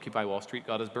 actually, Occupy Wall Street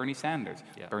got us Bernie Sanders.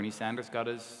 Yeah. Bernie Sanders got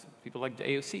us people like the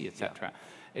AOC, etc.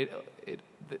 Yeah.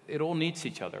 It all needs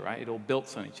each other, right? It all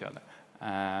builds on each other.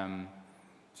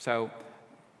 So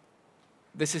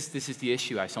this is the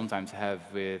issue I sometimes have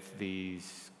with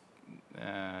these.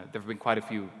 There have been quite a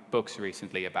few books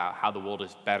recently about how the world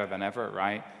is better than ever,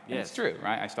 right? And it's true,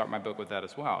 right? I start my book with that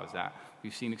as well, is that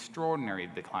we've seen extraordinary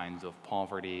declines of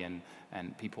poverty, and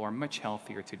people are much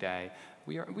healthier today.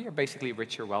 We are basically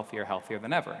richer, wealthier, healthier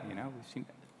than ever, you know? We've seen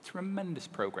tremendous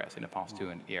progress in the past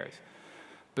 200 years.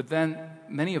 But then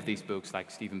many of these books, like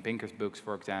Steven Pinker's books,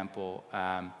 for example,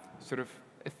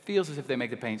 it feels as if they make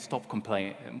the point, stop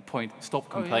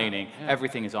complaining,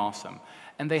 everything is awesome.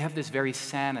 And they have this very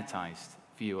sanitized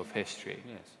view of history,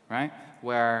 right?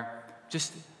 Where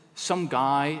just some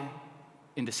guy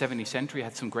in the 17th century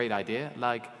had some great idea,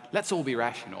 like, let's all be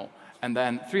rational. And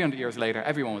then 300 years later,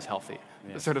 everyone was healthy.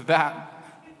 Sort of that.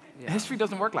 History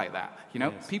doesn't work like that, you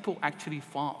know? People actually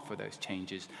fought for those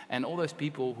changes. And all those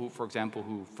people who, for example,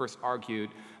 who first argued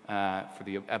for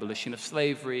the abolition of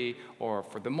slavery, or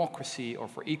for democracy, or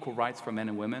for equal rights for men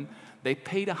and women, they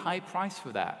paid a high price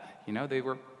for that. You know, they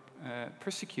were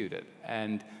persecuted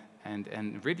and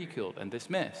ridiculed and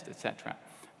dismissed, etc.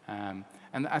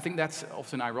 And I think that's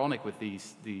often ironic with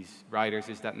these writers,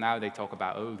 is that now they talk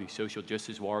about, oh, these social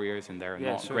justice warriors, and they're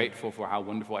not grateful for how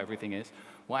wonderful everything is.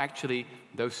 Well, actually,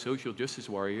 those social justice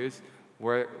warriors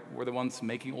were the ones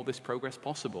making all this progress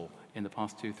possible in the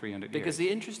past 200-300 years. Because the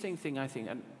interesting thing, I think,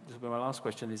 and this will be my last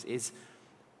question, is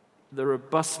the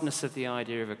robustness of the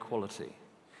idea of equality,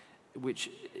 which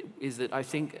is that I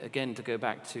think, again, to go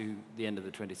back to the end of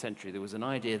the 20th century, there was an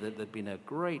idea that there'd been a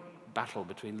great battle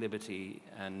between liberty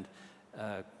and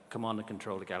command and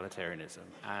control egalitarianism,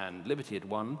 and liberty had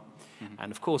won,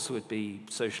 and of course there would be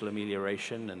social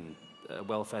amelioration and a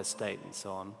welfare state and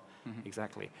so on,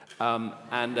 exactly.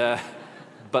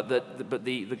 But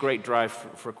the great drive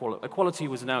for equality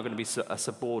was now going to be a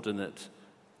subordinate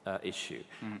issue,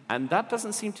 and that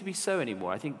doesn't seem to be so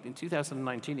anymore. I think in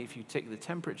 2019, if you take the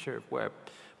temperature of where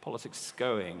politics is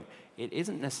going, it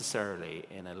isn't necessarily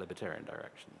in a libertarian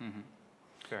direction.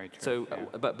 Very true. So,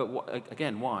 but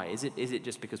again, why? Is it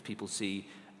just because people see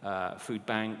food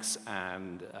banks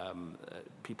and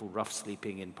people rough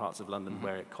sleeping in parts of London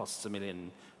where it costs £1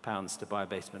 million to buy a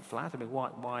basement flat? I mean,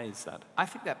 why is that? I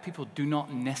think that people do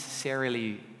not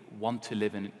necessarily want to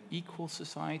live in an equal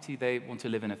society. They want to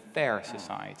live in a fair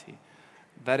society.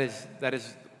 That is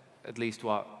at least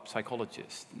what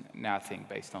psychologists now think,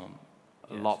 based on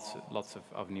lots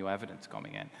of new evidence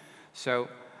coming in. So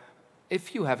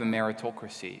if you have a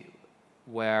meritocracy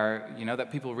where, you know,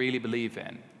 that people really believe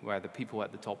in, where the people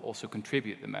at the top also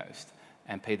contribute the most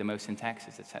and pay the most in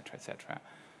taxes, etc.,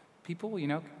 people, you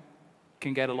know,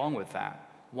 can get along with that.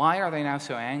 Why are they now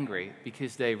so angry?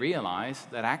 Because they realize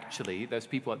that actually those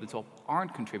people at the top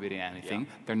aren't contributing anything,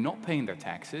 they're not paying their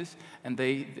taxes, and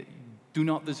they do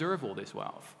not deserve all this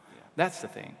wealth. That's the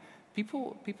thing.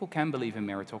 People can believe in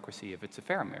meritocracy if it's a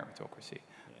fair meritocracy.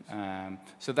 Yes.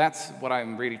 So that's what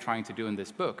I'm really trying to do in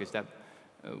this book, is that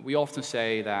we often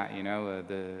say that, you know,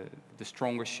 the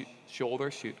stronger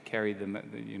shoulders should carry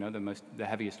the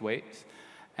heaviest weights.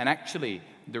 And actually,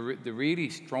 the really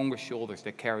stronger shoulders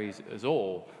that carries us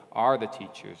all are the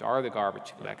teachers, are the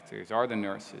garbage collectors, are the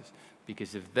nurses.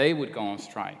 Because if they would go on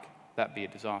strike, that'd be a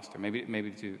disaster.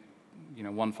 Maybe to, you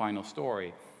know, one final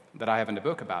story that I have in the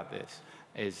book about this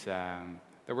is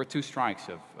there were 2 strikes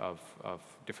of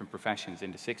different professions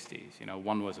in the 60s. You know,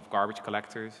 one was of garbage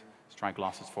collectors. Strike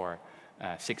lasted for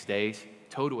 6 days.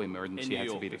 Total emergency had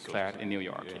to be declared in New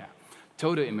York. Yeah.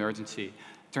 Total emergency.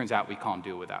 Turns out we can't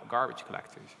do without garbage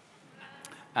collectors.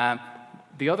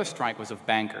 The other strike was of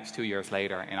bankers 2 years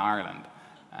later in Ireland.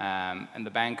 And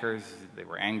the bankers, they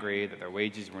were angry that their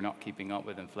wages were not keeping up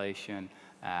with inflation.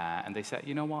 And they said,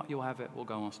 you know what, you'll have it, we'll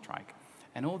go on strike.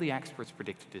 And all the experts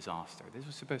predicted disaster. This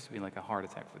was supposed to be like a heart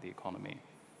attack for the economy.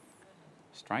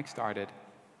 Strike started,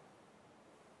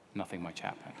 nothing much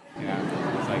happened. You know,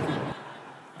 it was like,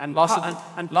 and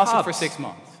lasted for 6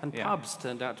 months. And pubs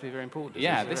turned out to be very important.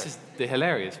 Yeah, this is the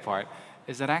hilarious part,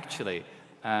 is that actually,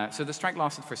 so the strike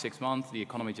lasted for 6 months, the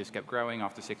economy just kept growing.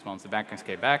 After 6 months, the bankers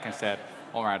came back and said,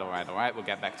 all right, we'll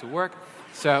get back to work.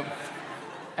 So,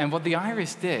 and what the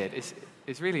Irish did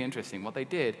is really interesting. What they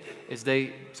did is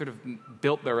they sort of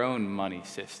built their own money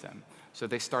system. So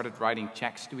they started writing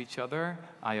checks to each other,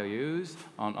 IOUs,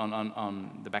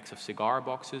 on the backs of cigar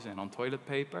boxes and on toilet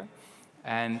paper.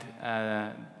 And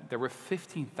there were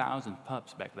 15,000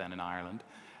 pubs back then in Ireland,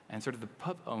 and sort of the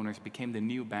pub owners became the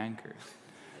new bankers.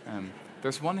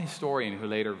 There's one historian who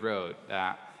later wrote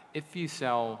that if you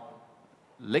sell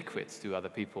liquids to other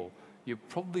people, you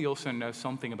probably also know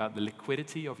something about the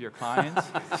liquidity of your clients.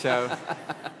 So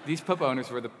these pub owners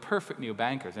were the perfect new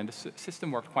bankers, and the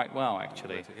system worked quite well,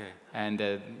 actually. Right, okay.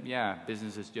 And yeah,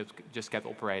 businesses just kept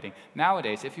operating.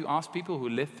 Nowadays, if you ask people who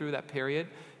lived through that period,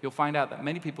 you'll find out that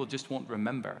many people just won't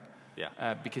remember,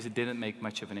 because it didn't make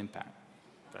much of an impact.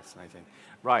 Fascinating.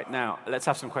 Right, now, let's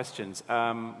have some questions.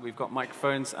 We've got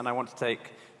microphones, and I want to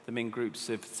take them in groups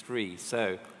of 3.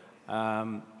 So,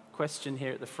 question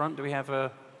here at the front. Do we have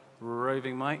a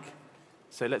roving mic?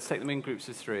 So let's take them in groups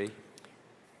of 3.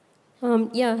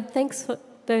 Yeah, thanks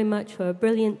very much for a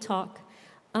brilliant talk.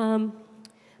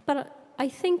 But I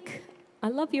think, I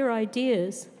love your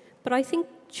ideas, but I think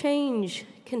change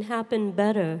can happen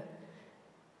better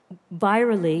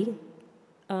virally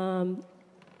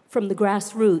from the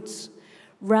grassroots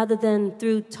rather than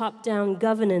through top-down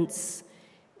governance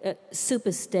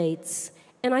superstates.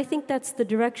 And I think that's the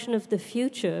direction of the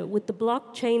future. With the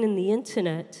blockchain and the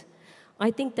internet, I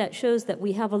think that shows that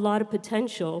we have a lot of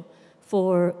potential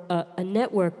for a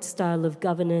networked style of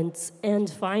governance and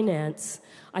finance.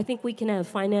 I think we can have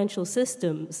financial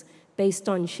systems based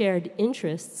on shared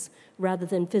interests rather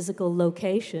than physical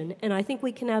location. And I think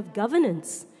we can have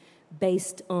governance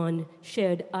based on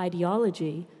shared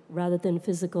ideology rather than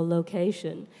physical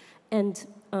location. And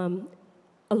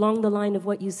along the line of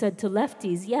what you said to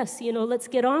lefties, yes, you know, let's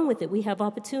get on with it. We have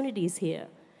opportunities here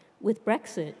with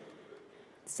Brexit.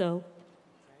 So.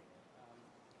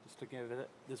 Just looking over there.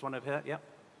 There's one over here, yeah.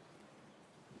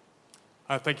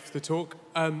 Thank you for the talk.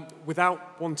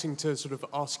 Without wanting to sort of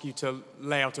ask you to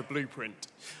lay out a blueprint,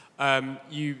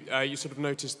 you sort of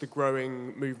noticed the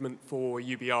growing movement for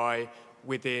UBI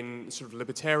within sort of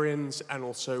libertarians and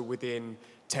also within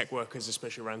tech workers,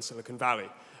 especially around Silicon Valley,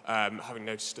 having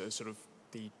noticed sort of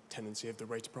the tendency of the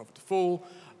rate of profit to fall.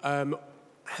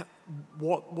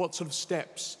 What sort of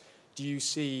steps do you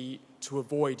see to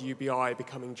avoid UBI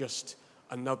becoming just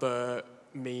another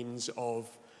means of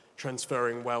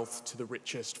transferring wealth to the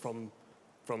richest from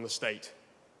the state?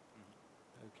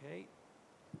 Okay.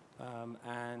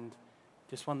 And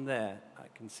just one there. I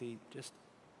can see just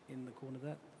in the corner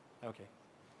there. Okay.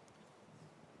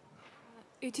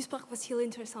 Uw toespraak was heel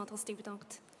interessant, hartstikke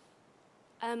bedankt.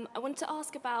 I wanted to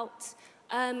ask about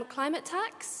climate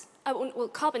tax, well,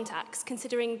 carbon tax,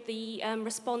 considering the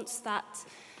response that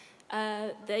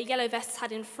the Yellow Vests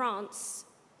had in France,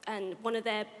 and one of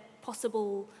their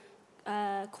possible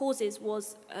causes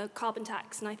was a carbon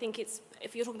tax. And I think it's,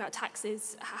 if you're talking about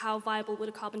taxes, how viable would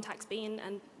a carbon tax be,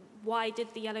 and why did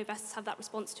the Yellow Vests have that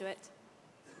response to it?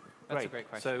 That's a great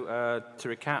question. So to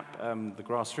recap, the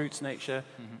grassroots nature,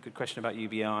 good question about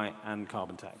UBI and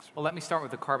carbon tax. Well, let me start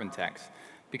with the carbon tax,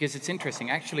 because it's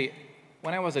interesting. Actually,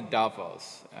 when I was at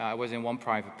Davos, I was in one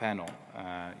private panel,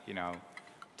 you know,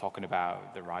 talking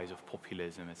about the rise of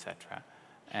populism, etc.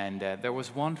 And there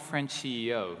was one French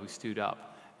CEO who stood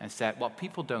up and said, what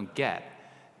people don't get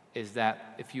is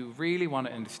that if you really want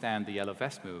to understand the Yellow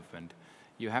Vest movement,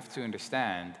 you have to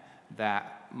understand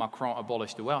that Macron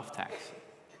abolished the wealth tax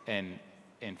in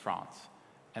France.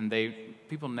 And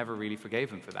people never really forgave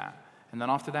him for that. And then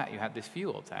after that, you had this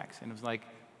fuel tax. And it was like,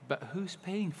 but who's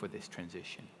paying for this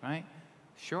transition, right?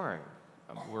 Sure,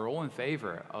 we're all in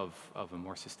favor of a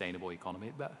more sustainable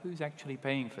economy, but who's actually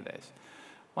paying for this?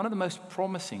 One of the most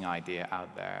promising ideas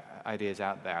out there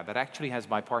that actually has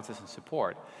bipartisan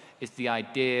support is the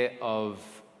idea of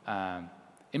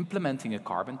implementing a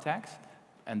carbon tax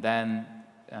and then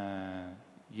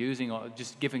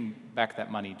just giving back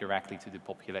that money directly to the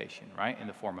population, right, in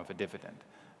the form of a dividend.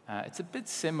 It's a bit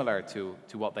similar to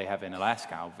what they have in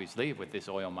Alaska, obviously, with this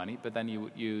oil money, but then you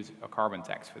would use a carbon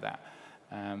tax for that.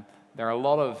 There are a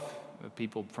lot of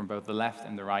people from both the left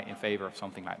and the right in favor of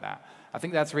something like that. I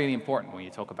think that's really important when you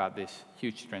talk about this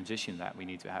huge transition that we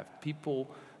need to have. People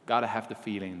got to have the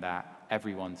feeling that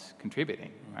everyone's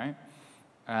contributing, right?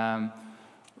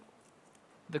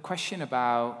 The question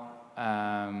about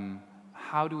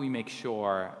how do we make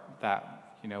sure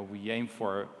that we aim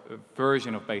for a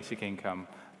version of basic income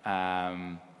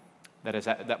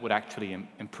that would actually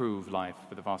improve life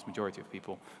for the vast majority of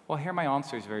people? Well, here my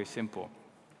answer is very simple.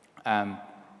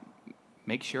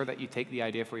 Make sure that you take the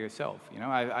idea for yourself.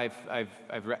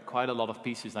 I've read quite a lot of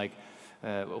pieces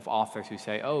of authors who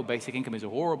say, oh, basic income is a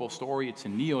horrible story, it's a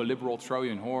neoliberal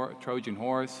Trojan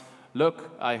horse.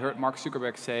 Look, I heard Mark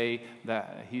Zuckerberg say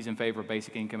that he's in favor of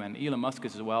basic income, and Elon Musk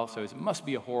is as well, so it must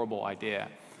be a horrible idea.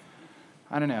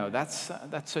 I don't know, that's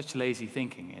such lazy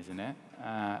thinking, isn't it?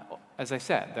 As I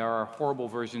said, there are horrible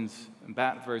versions,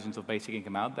 bad versions of basic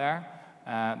income out there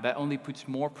that only puts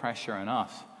more pressure on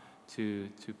us to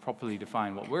properly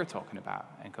define what we're talking about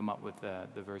and come up with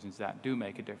the versions that do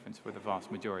make a difference for the vast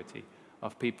majority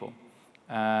of people.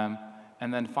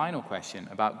 And then final question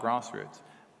about grassroots.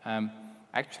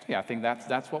 Actually, I think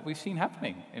that's what we've seen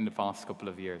happening in the past couple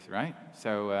of years, right?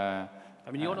 So, I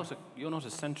mean, you're not a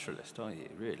centralist, are you?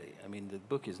 Really? I mean, the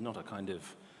book is not a kind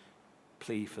of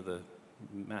plea for the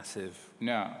massive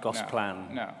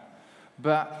Gosplan. No.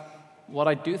 But what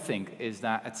I do think is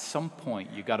that at some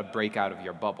point you got to break out of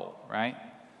your bubble, right?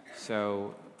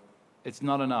 So it's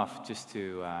not enough just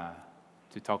to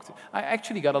talk to. I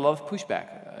actually got a lot of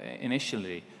pushback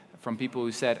initially from people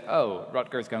who said, "Oh,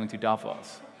 Rutger's going to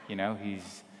Davos.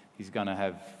 He's gonna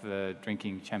have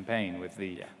drinking champagne with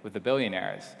the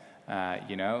billionaires.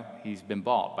 He's been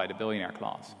bought by the billionaire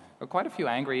class." There were quite a few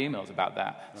angry emails about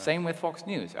that. Right. Same with Fox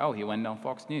News. Oh, he went on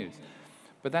Fox News.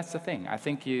 But that's the thing. I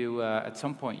think you, at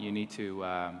some point, you need to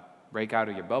break out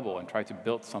of your bubble and try to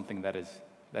build something that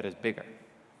is bigger.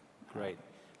 Great.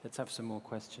 Let's have some more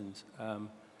questions.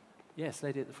 Yes,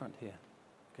 lady at the front here.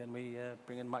 Can we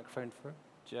bring in a microphone for her?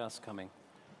 Just coming.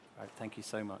 All right, thank you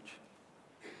so much.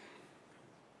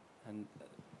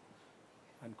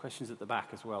 And questions at the back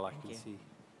as well, I can see.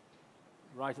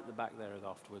 Right at the back there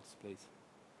afterwards, please.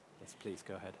 Yes, please,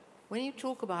 go ahead. When you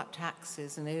talk about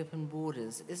taxes and open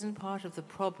borders, isn't part of the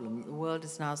problem that the world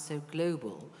is now so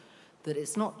global that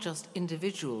it's not just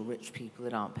individual rich people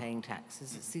that aren't paying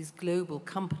taxes, it's these global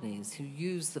companies who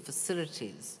use the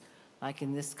facilities, like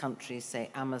in this country, say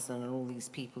Amazon and all these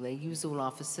people, they use all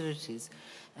our facilities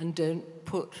and don't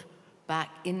put back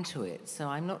into it. So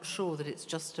I'm not sure that it's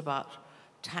just about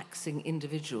taxing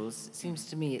individuals. It seems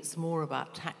to me it's more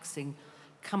about taxing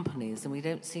companies, and we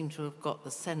don't seem to have got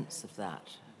the sense of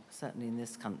that, certainly in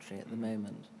this country at the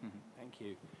moment. Thank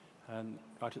you.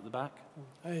 Right at the back.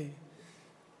 Hey.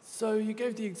 So you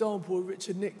gave the example of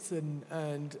Richard Nixon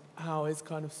and how his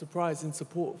kind of surprising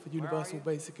support for universal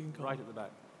basic income. Right at the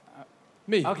back.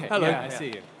 Me. Okay, hello. yeah, I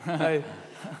see you. Hey.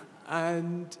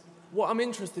 And what I'm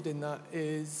interested in that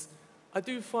is I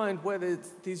do find where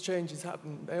these changes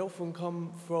happen, they often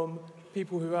come from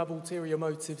people who have ulterior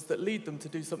motives that lead them to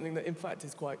do something that in fact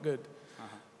is quite good.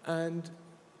 And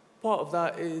part of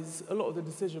that is a lot of the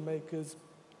decision makers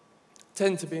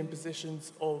tend to be in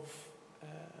positions of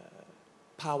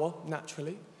power,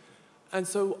 naturally. And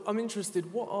so I'm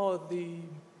interested, what are the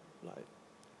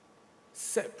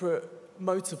separate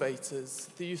motivators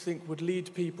that you think would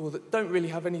lead people that don't really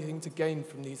have anything to gain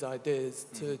from these ideas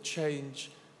to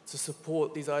change, to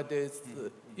support these ideas?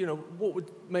 That, what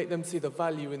would make them see the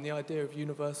value in the idea of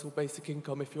universal basic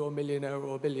income if you're a millionaire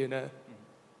or a billionaire?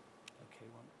 Okay,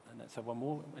 and let's have one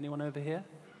more. Anyone over here?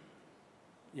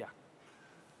 Yeah.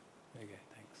 There you go,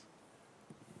 thanks.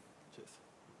 Cheers.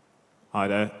 Hi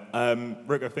there.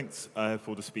 Rutger, thanks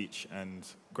for the speech and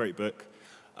great book.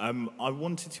 I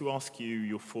wanted to ask you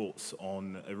your thoughts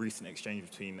on a recent exchange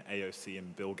between AOC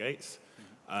and Bill Gates.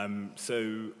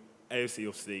 So AOC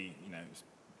obviously, has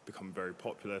become very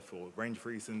popular for a range of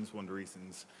reasons. One of the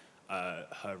reasons,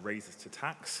 her raises to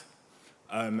tax.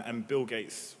 And Bill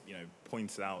Gates,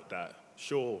 pointed out that,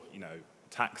 sure,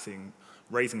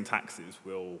 raising taxes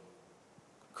will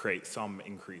create some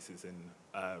increases in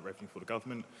revenue for the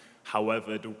government.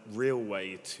 However, the real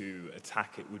way to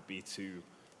attack it would be to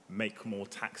make more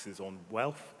taxes on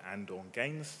wealth and on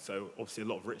gains. So obviously a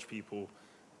lot of rich people,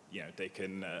 they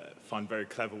can find very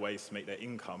clever ways to make their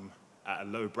income at a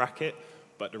low bracket,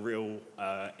 but the real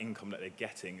income that they're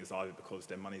getting is either because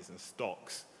their money's in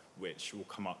stocks, which will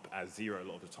come up as zero a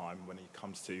lot of the time when it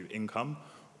comes to income,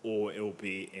 or it will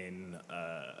be in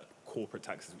corporate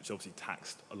taxes, which obviously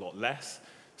taxed a lot less.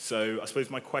 So I suppose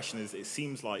my question is, it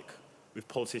seems like with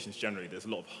politicians generally, there's a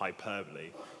lot of hyperbole.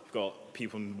 You've got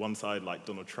people on one side like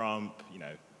Donald Trump,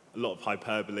 a lot of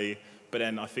hyperbole, but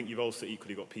then I think you've also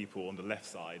equally got people on the left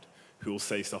side who will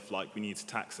say stuff like, we need to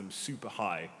tax them super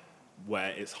high,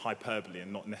 where it's hyperbole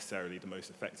and not necessarily the most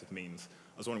effective means.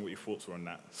 I was wondering what your thoughts were on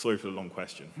that. Sorry for the long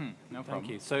question. No problem.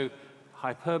 Thank you. So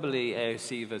hyperbole,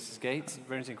 AOC versus Gates.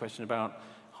 Very interesting question about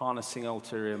harnessing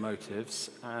ulterior motives,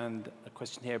 and a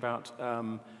question here about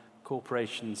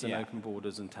corporations and open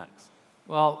borders and tax.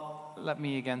 Well, let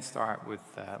me again start with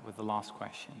the last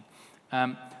question.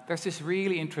 There's this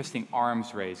really interesting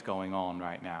arms race going on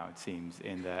right now, it seems,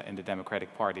 in the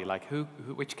Democratic Party. Like,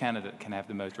 which candidate can have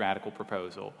the most radical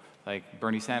proposal? Like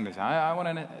Bernie Sanders, I want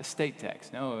an estate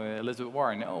tax. No, Elizabeth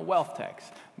Warren, no, wealth tax.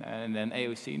 And then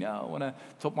AOC, no, I want a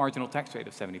top marginal tax rate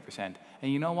of 70%.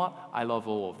 And you know what? I love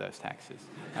all of those taxes.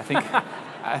 I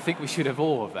think we should have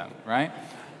all of them, right?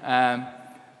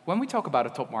 When we talk about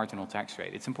a top marginal tax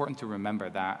rate, it's important to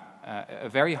remember that a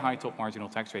very high top marginal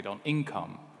tax rate on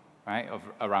income, right, of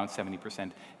around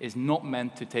 70%, is not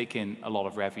meant to take in a lot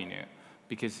of revenue.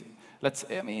 Because,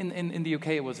 in the UK,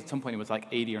 at some point it was like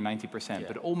 80 or 90%,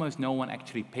 but almost no one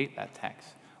actually paid that tax.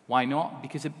 Why not?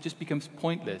 Because it just becomes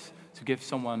pointless to give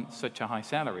someone such a high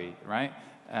salary, right?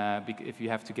 If you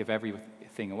have to give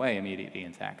everything away immediately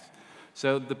in tax.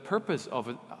 So the purpose of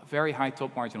a very high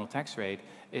top marginal tax rate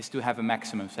is to have a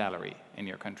maximum salary in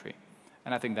your country.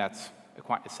 And I think that's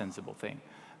quite a sensible thing.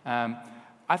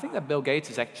 I think that Bill Gates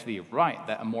is actually right,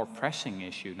 that a more pressing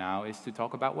issue now is to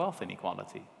talk about wealth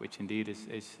inequality, which indeed is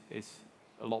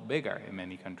a lot bigger in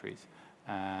many countries.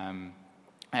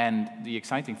 And the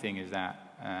exciting thing is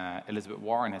that Elizabeth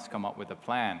Warren has come up with a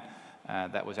plan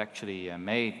that was actually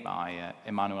made by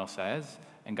Emmanuel Saez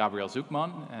and Gabriel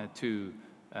Zucman, two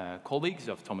colleagues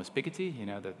of Thomas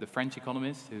Piketty, the French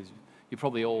economist, you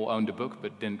probably all owned the book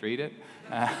but didn't read it.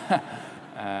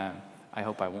 I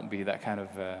hope I won't be that kind of,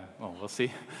 well, we'll see.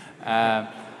 No,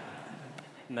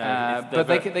 but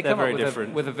they come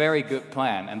up with a very good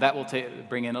plan, and that will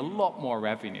bring in a lot more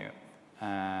revenue.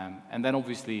 And then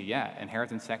obviously,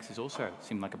 inheritance taxes also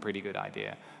seem like a pretty good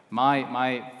idea.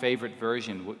 My favorite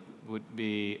version would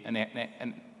be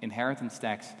an inheritance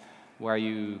tax where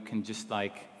you can just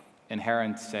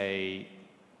inherit, say,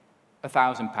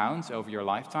 £1,000 over your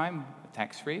lifetime,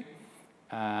 tax-free,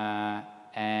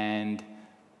 and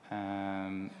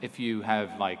if you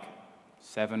have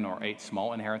 7 or 8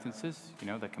 small inheritances,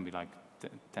 that can be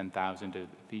 10,000 a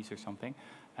piece or something,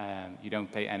 you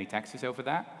don't pay any taxes over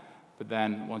that. But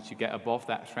then once you get above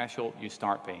that threshold, you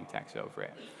start paying tax over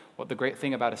it. What the great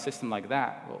thing about a system like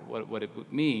that, what it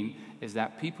would mean is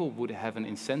that people would have an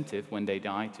incentive when they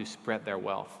die to spread their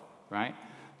wealth, right?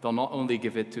 They'll not only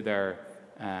give it to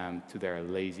their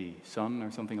lazy son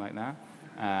or something like that.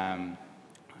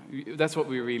 That's what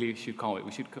we really should call it.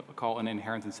 We should call an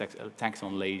inheritance tax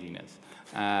on laziness.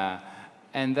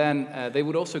 And then they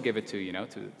would also give it to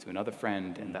another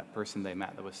friend and that person they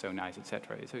met that was so nice,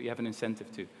 etc. So you have an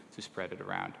incentive to spread it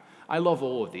around. I love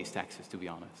all of these taxes, to be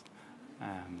honest.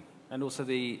 And also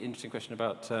the interesting question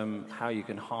about how you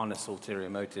can harness ulterior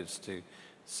motives to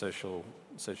socially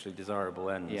desirable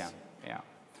ends. Yeah.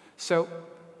 So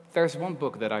there's one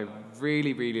book that I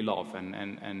really, really love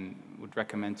and would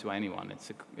recommend to anyone.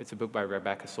 It's a book by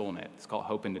Rebecca Solnit. It's called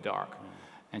Hope in the Dark.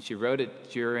 And she wrote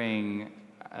it during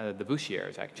the Bush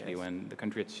years, actually, when the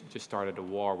country had just started a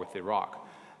war with Iraq.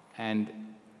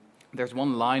 And there's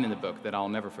one line in the book that I'll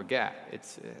never forget.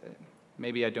 It's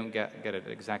maybe I don't get it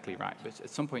exactly right, but at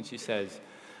some point she says,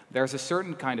 there's a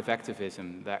certain kind of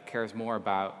activism that cares more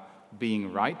about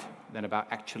being right than about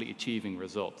actually achieving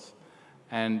results.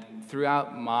 And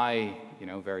throughout my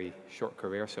very short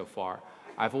career so far,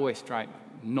 I've always tried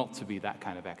not to be that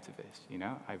kind of activist.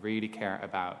 I really care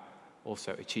about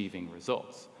also achieving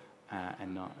results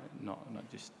and not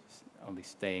just only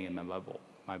staying in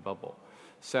my bubble.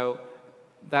 So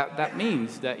that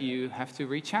means that you have to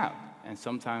reach out and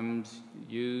sometimes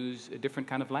use a different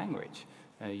kind of language,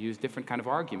 use different kind of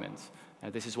arguments.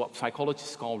 This is what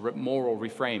psychologists call moral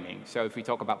reframing. So if we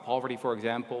talk about poverty, for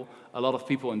example, a lot of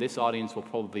people in this audience will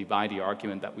probably buy the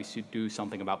argument that we should do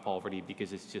something about poverty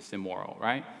because it's just immoral,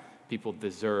 right? People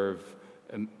deserve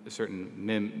a certain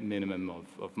minimum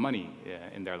of money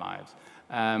in their lives.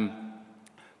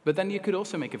 But then you could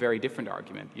also make a very different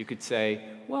argument. You could say,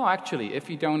 well, actually, if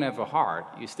you don't have a heart,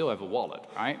 you still have a wallet,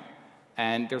 right?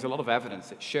 And there's a lot of evidence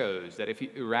that shows that if you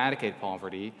eradicate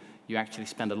poverty, you actually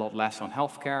spend a lot less on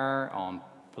healthcare, on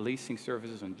policing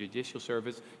services, on judicial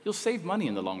service. You'll save money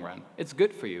in the long run. It's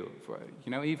good for you,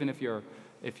 even if you're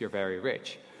very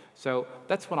rich. So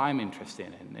that's what I'm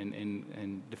interested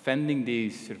in defending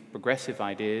these sort of progressive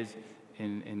ideas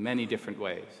in many different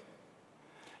ways.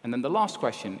 And then the last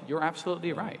question, you're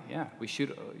absolutely right. Yeah, you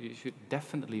should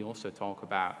definitely also talk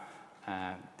about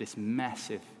this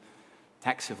massive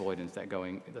tax avoidance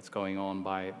that's going on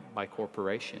by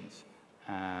corporations.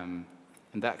 In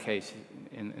that case,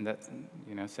 in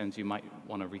that sense, you might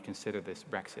want to reconsider this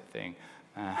Brexit thing.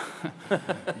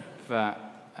 But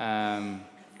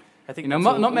I think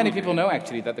not many people know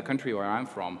actually that the country where I'm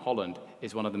from, Holland,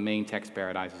 is one of the main tax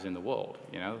paradises in the world.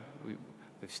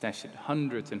 We've stashed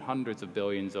hundreds and hundreds of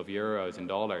billions of euros and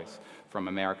dollars from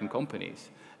American companies,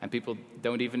 and people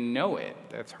don't even know it.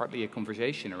 There's hardly a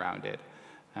conversation around it.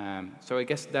 So I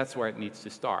guess that's where it needs to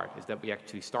start, is that we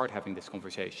actually start having this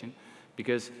conversation.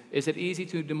 Because is it easy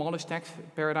to demolish tax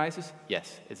paradises?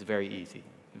 Yes, it's very easy.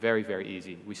 Very, very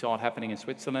easy. We saw it happening in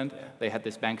Switzerland. They had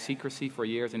this bank secrecy for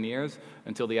years and years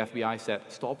until the FBI said,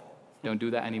 stop, don't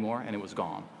do that anymore, and it was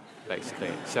gone,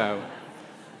 basically. So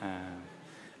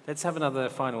let's have another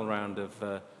final round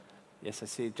of, yes, I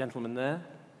see a gentleman there,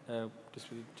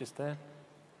 just there.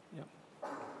 Yep.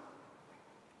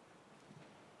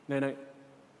 No,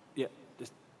 yeah,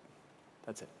 just,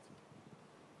 that's it.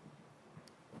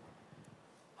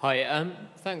 Hi,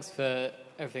 thanks for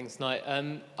everything tonight.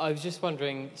 I was just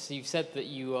wondering, so you've said that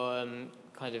you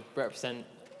kind of represent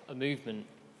a movement.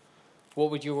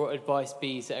 What would your advice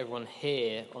be to everyone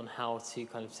here on how to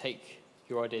kind of take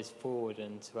your ideas forward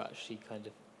and to actually kind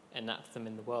of enact them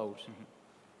in the world? Mm-hmm.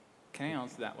 Can I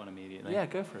answer that one immediately? Yeah,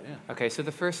 go for it, yeah. Okay, so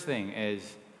the first thing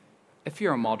is, if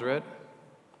you're a moderate,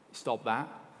 stop that.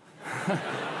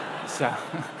 So,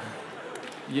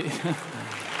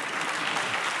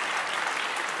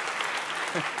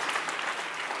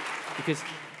 because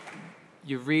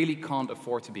you really can't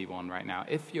afford to be one right now.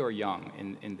 If you're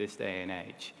young in this day and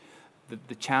age,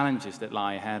 the challenges that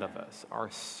lie ahead of us are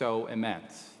so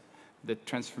immense. The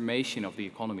transformation of the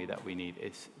economy that we need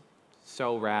is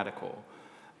so radical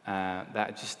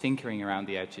that just tinkering around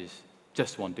the edges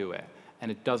just won't do it.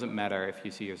 And it doesn't matter if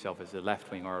you see yourself as a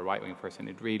left-wing or a right-wing person.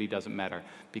 It really doesn't matter,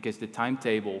 because the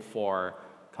timetable for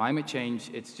climate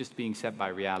change, it's just being set by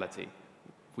reality.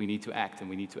 We need to act, and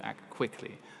we need to act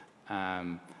quickly.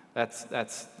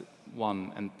 That's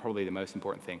one and probably the most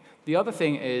important thing. The other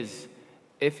thing is,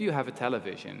 if you have a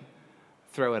television,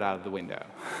 throw it out of the window.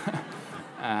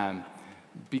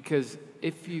 Because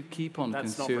if you keep on consuming...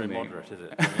 That's not very moderate, is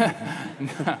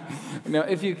it? No,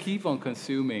 if you keep on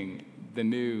consuming the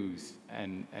news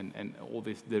and all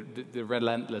this, the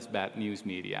relentless bad news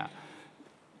media,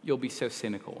 you'll be so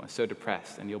cynical and so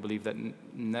depressed, and you'll believe that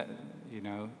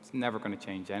it's never going to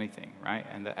change anything, right?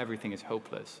 And that everything is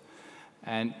hopeless.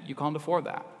 And you can't afford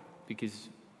that, because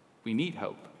we need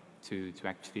hope to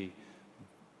actually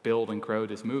build and grow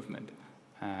this movement.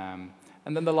 And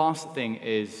then the last thing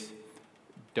is,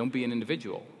 don't be an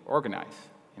individual. Organize,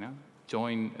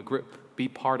 join a group, be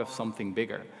part of something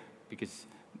bigger, because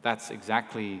that's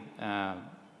exactly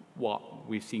what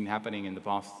we've seen happening in the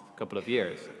past couple of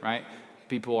years, right?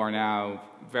 People are now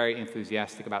very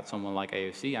enthusiastic about someone like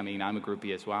AOC. I mean, I'm a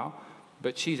groupie as well.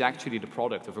 But she's actually the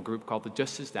product of a group called the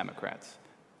Justice Democrats.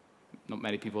 Not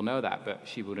many people know that, but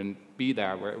she wouldn't be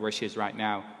there where she is right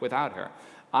now without her.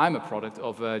 I'm a product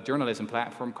of a journalism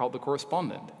platform called The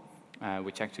Correspondent,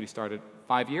 which actually started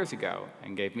 5 years ago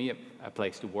and gave me a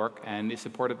place to work, and is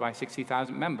supported by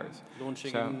 60,000 members.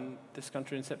 Launching in this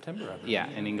country in September, I believe. Yeah,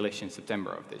 in English in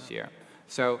September of this year.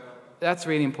 So that's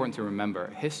really important to remember.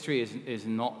 History is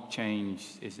not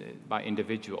changed by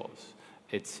individuals.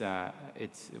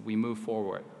 We move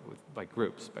forward by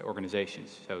groups, by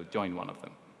organizations, so join one of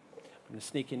them. I'm going to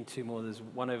sneak in two more. There's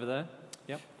one over there.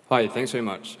 Yep. Hi, thanks very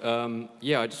much. I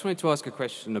just wanted to ask a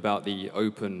question about the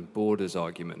open borders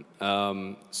argument.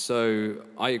 So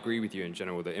I agree with you in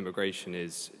general that immigration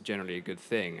is generally a good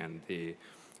thing, and the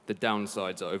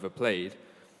downsides are overplayed.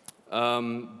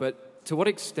 But to what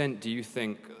extent do you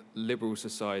think liberal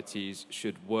societies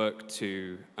should work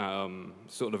to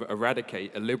sort of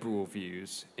eradicate illiberal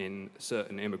views in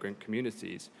certain immigrant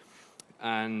communities?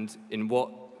 And in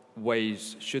what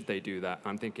ways should they do that?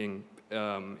 I'm thinking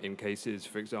in cases,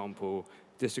 for example,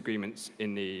 disagreements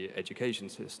in the education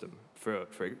system, for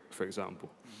example.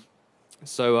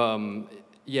 So,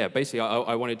 yeah, basically,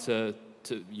 I wanted to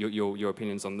your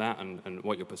opinions on that and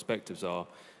what your perspectives are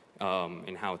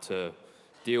in how to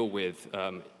deal with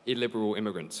illiberal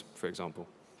immigrants, for example.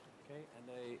 Okay,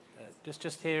 and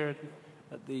just here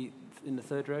in the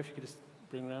third row, if you could just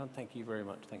bring around. Thank you very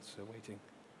much. Thanks for waiting.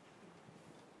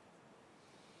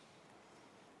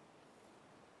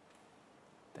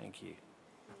 Thank you.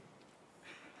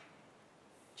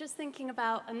 Just thinking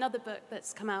about another book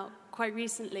that's come out quite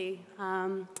recently.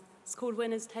 It's called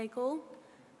Winners Take All.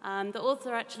 The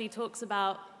author actually talks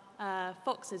about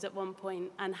foxes at one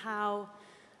point and how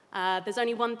there's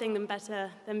only one thing better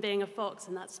than being a fox,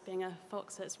 and that's being a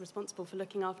fox that's responsible for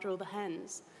looking after all the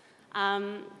hens.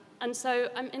 And so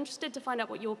I'm interested to find out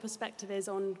what your perspective is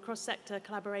on cross-sector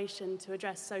collaboration to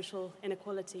address social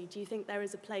inequality. Do you think there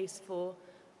is a place for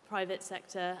private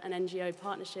sector and NGO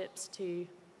partnerships to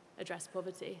address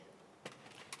poverty?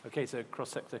 Okay, so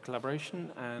cross-sector collaboration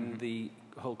and the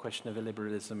whole question of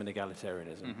illiberalism and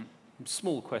egalitarianism.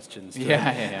 Small questions.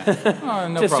 Yeah. Oh,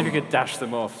 no just problem. if you could dash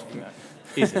them off.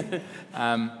 Easy.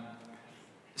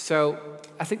 So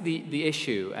I think the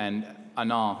issue, and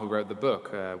Anand, who wrote the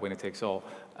book, Winner Takes All,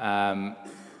 I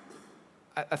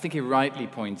think he rightly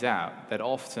points out that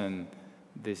often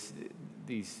these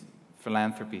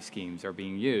philanthropy schemes are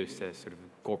being used as sort of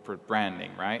corporate branding,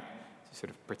 right? To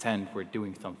sort of pretend we're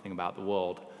doing something about the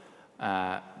world,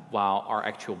 while our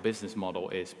actual business model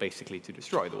is basically to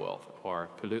destroy the world, or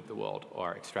pollute the world,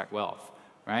 or extract wealth,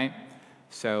 right?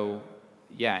 So,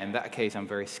 yeah, in that case, I'm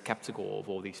very skeptical of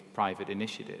all these private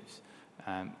initiatives.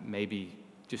 Maybe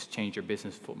just change your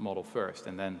business model first,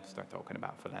 and then start talking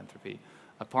about philanthropy.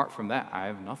 Apart from that, I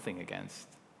have nothing against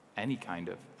any kind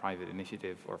of private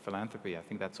initiative or philanthropy. I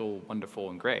think that's all wonderful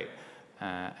and great.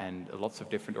 And lots of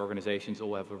different organizations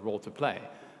all have a role to play.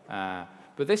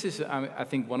 But this is, I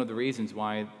think, one of the reasons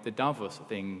why the Davos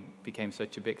thing became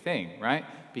such a big thing, right?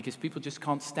 Because people just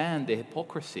can't stand the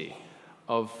hypocrisy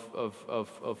of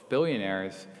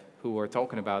billionaires who are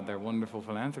talking about their wonderful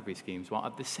philanthropy schemes, while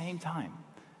at the same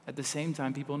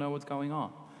time, people know what's going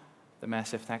on. The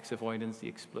massive tax avoidance,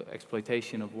 the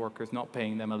exploitation of workers, not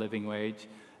paying them a living wage,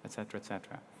 et cetera, et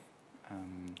cetera.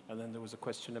 And then there was a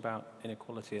question about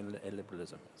inequality and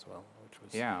illiberalism as well, which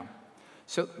was... Yeah.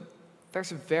 So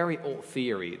there's a very old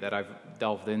theory that I've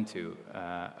delved into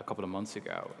a couple of months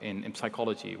ago in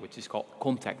psychology, which is called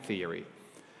contact theory.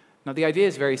 Now, the idea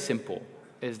is very simple,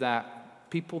 is that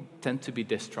people tend to be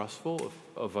distrustful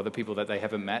of other people that they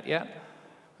haven't met yet.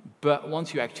 But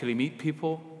once you actually meet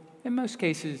people, in most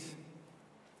cases,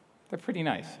 they're pretty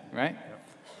nice, right? Yep.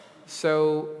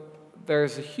 So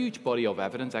there's a huge body of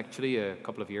evidence. Actually, a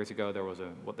couple of years ago, there was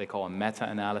what they call a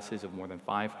meta-analysis of more than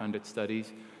 500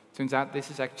 studies. Turns out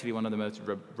this is actually one of the most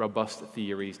robust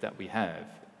theories that we have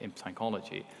in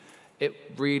psychology. It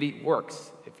really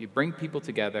works. If you bring people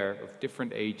together of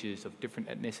different ages, of different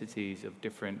ethnicities, of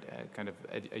different kind of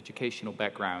educational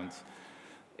backgrounds,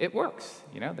 it works.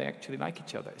 You know, they actually like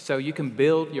each other. So you can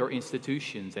build your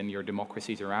institutions and your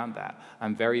democracies around that.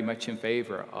 I'm very much in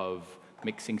favor of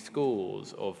mixing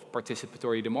schools, of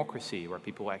participatory democracy, where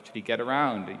people actually get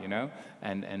around, you know,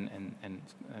 and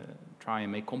try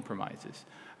and make compromises.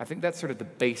 I think that's sort of the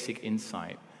basic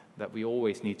insight that we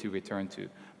always need to return to.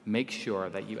 Make sure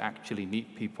that you actually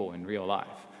meet people in real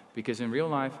life, because in real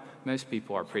life, most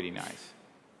people are pretty nice.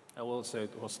 Also,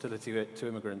 hostility to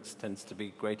immigrants tends to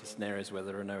be greatest in areas where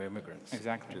there are no immigrants.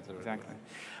 Exactly.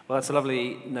 Well, that's a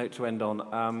lovely note to end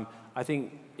on. I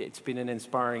think it's been an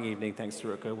inspiring evening. Thanks to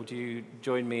Rutger. Would you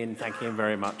join me in thanking him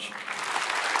very much?